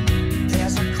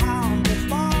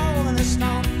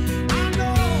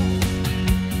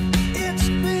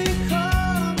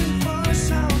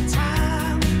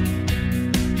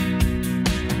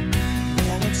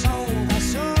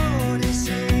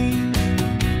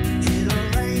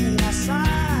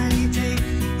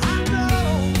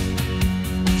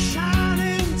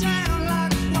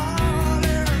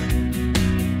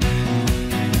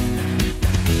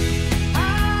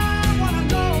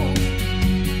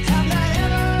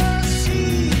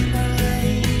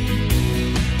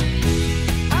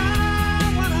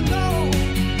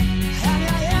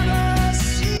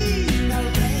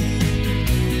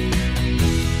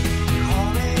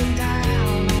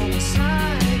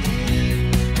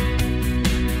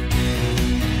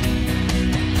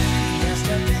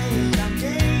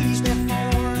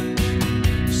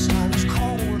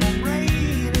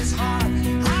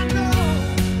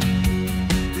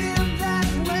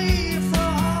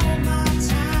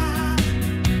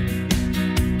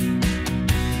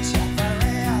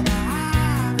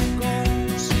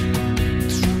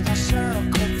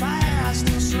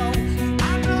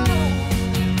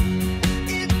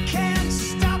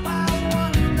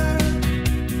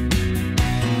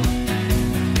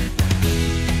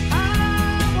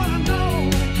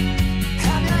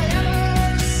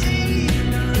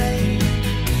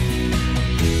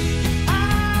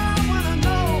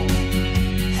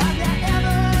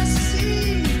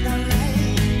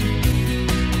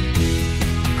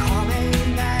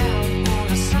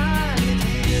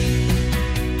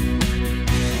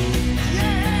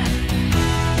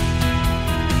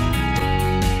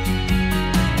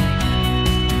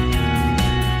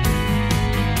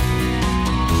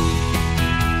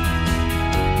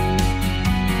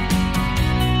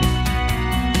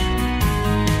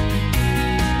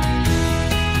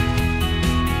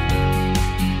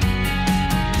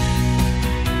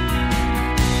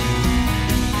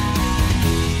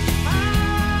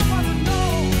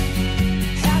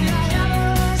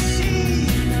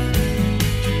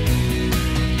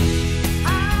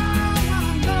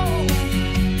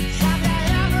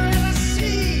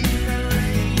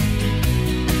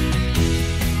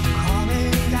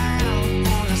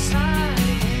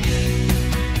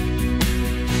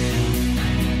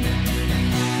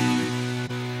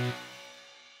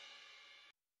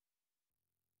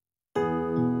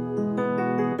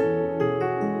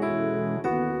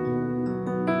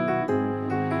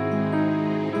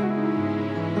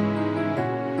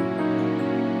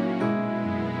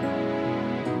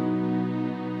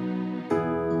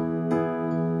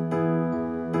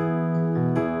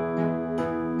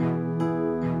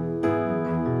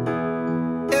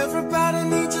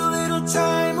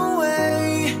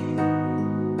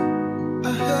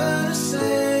to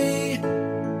say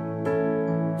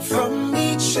from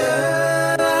each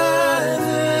other.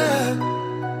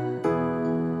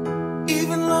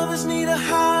 Even lovers need a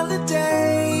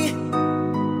holiday.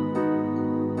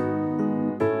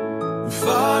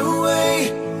 Far away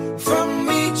from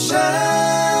each other.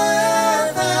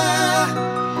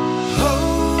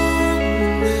 Oh,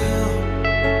 now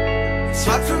it's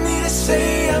hard for me to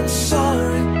say I'm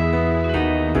sorry.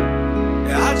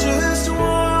 I just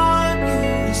want you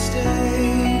to stay.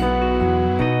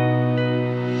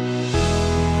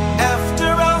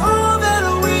 After all that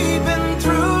we've been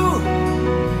through,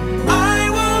 I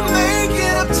will make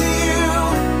it up to you.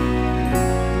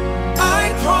 I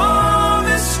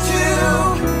promise to.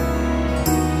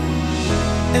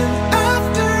 And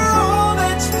after all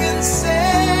that's been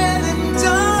said and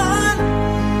done,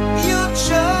 you're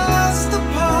just the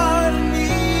part of me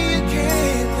you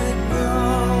can't let go.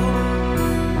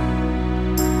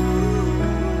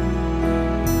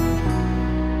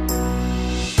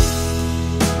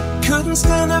 Couldn't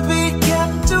stand to be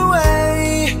kept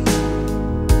away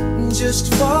just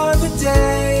for the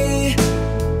day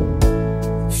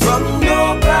from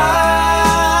nobody.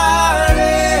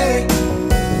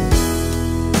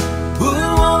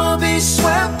 Wouldn't wanna be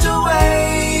swept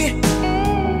away,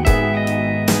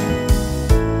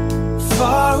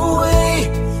 far away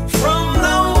from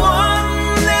the one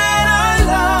that I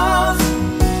love.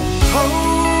 Oh,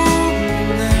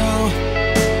 now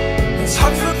it's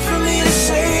hard for me to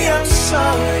say I'm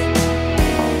sorry.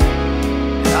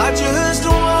 I just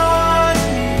want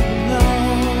you to know.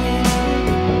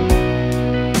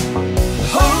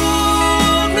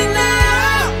 Hold me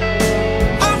now.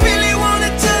 I really want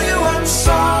to tell you I'm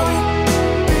sorry.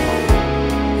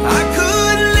 I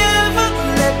could never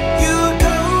let you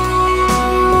go.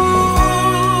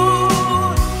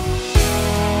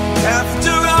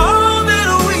 After all that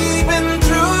we've been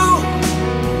through,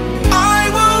 I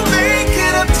will make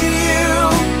it up to you.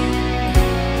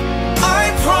 I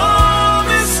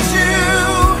promise to.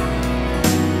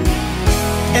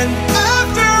 And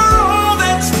after all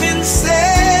that's been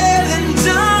said and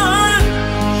done,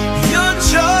 you're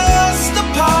just a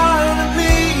part of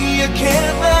me you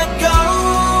can't let go.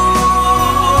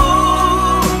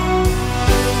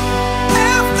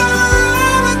 After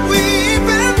all that we've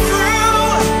been through,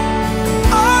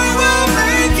 I will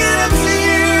make it up to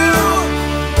you.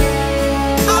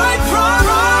 I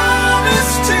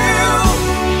promise to.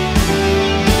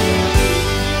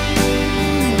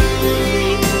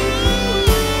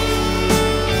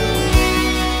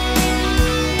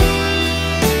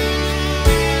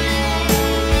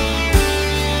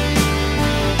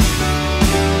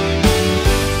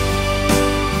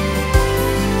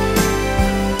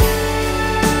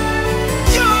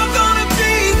 You're gonna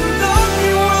be the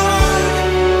lucky one.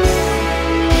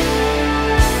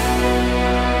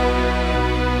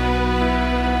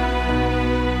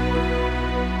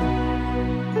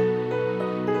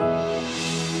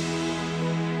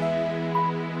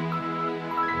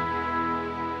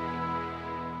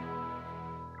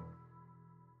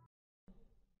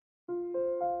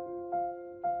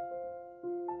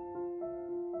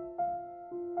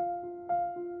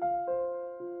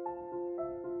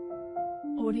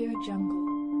 Audio Jungle.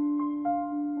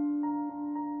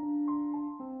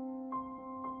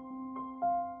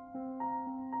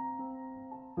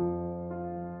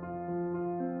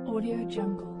 Audio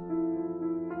Jungle.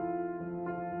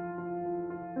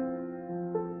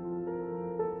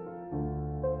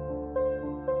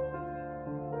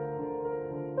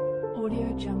 Audio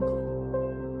Jungle.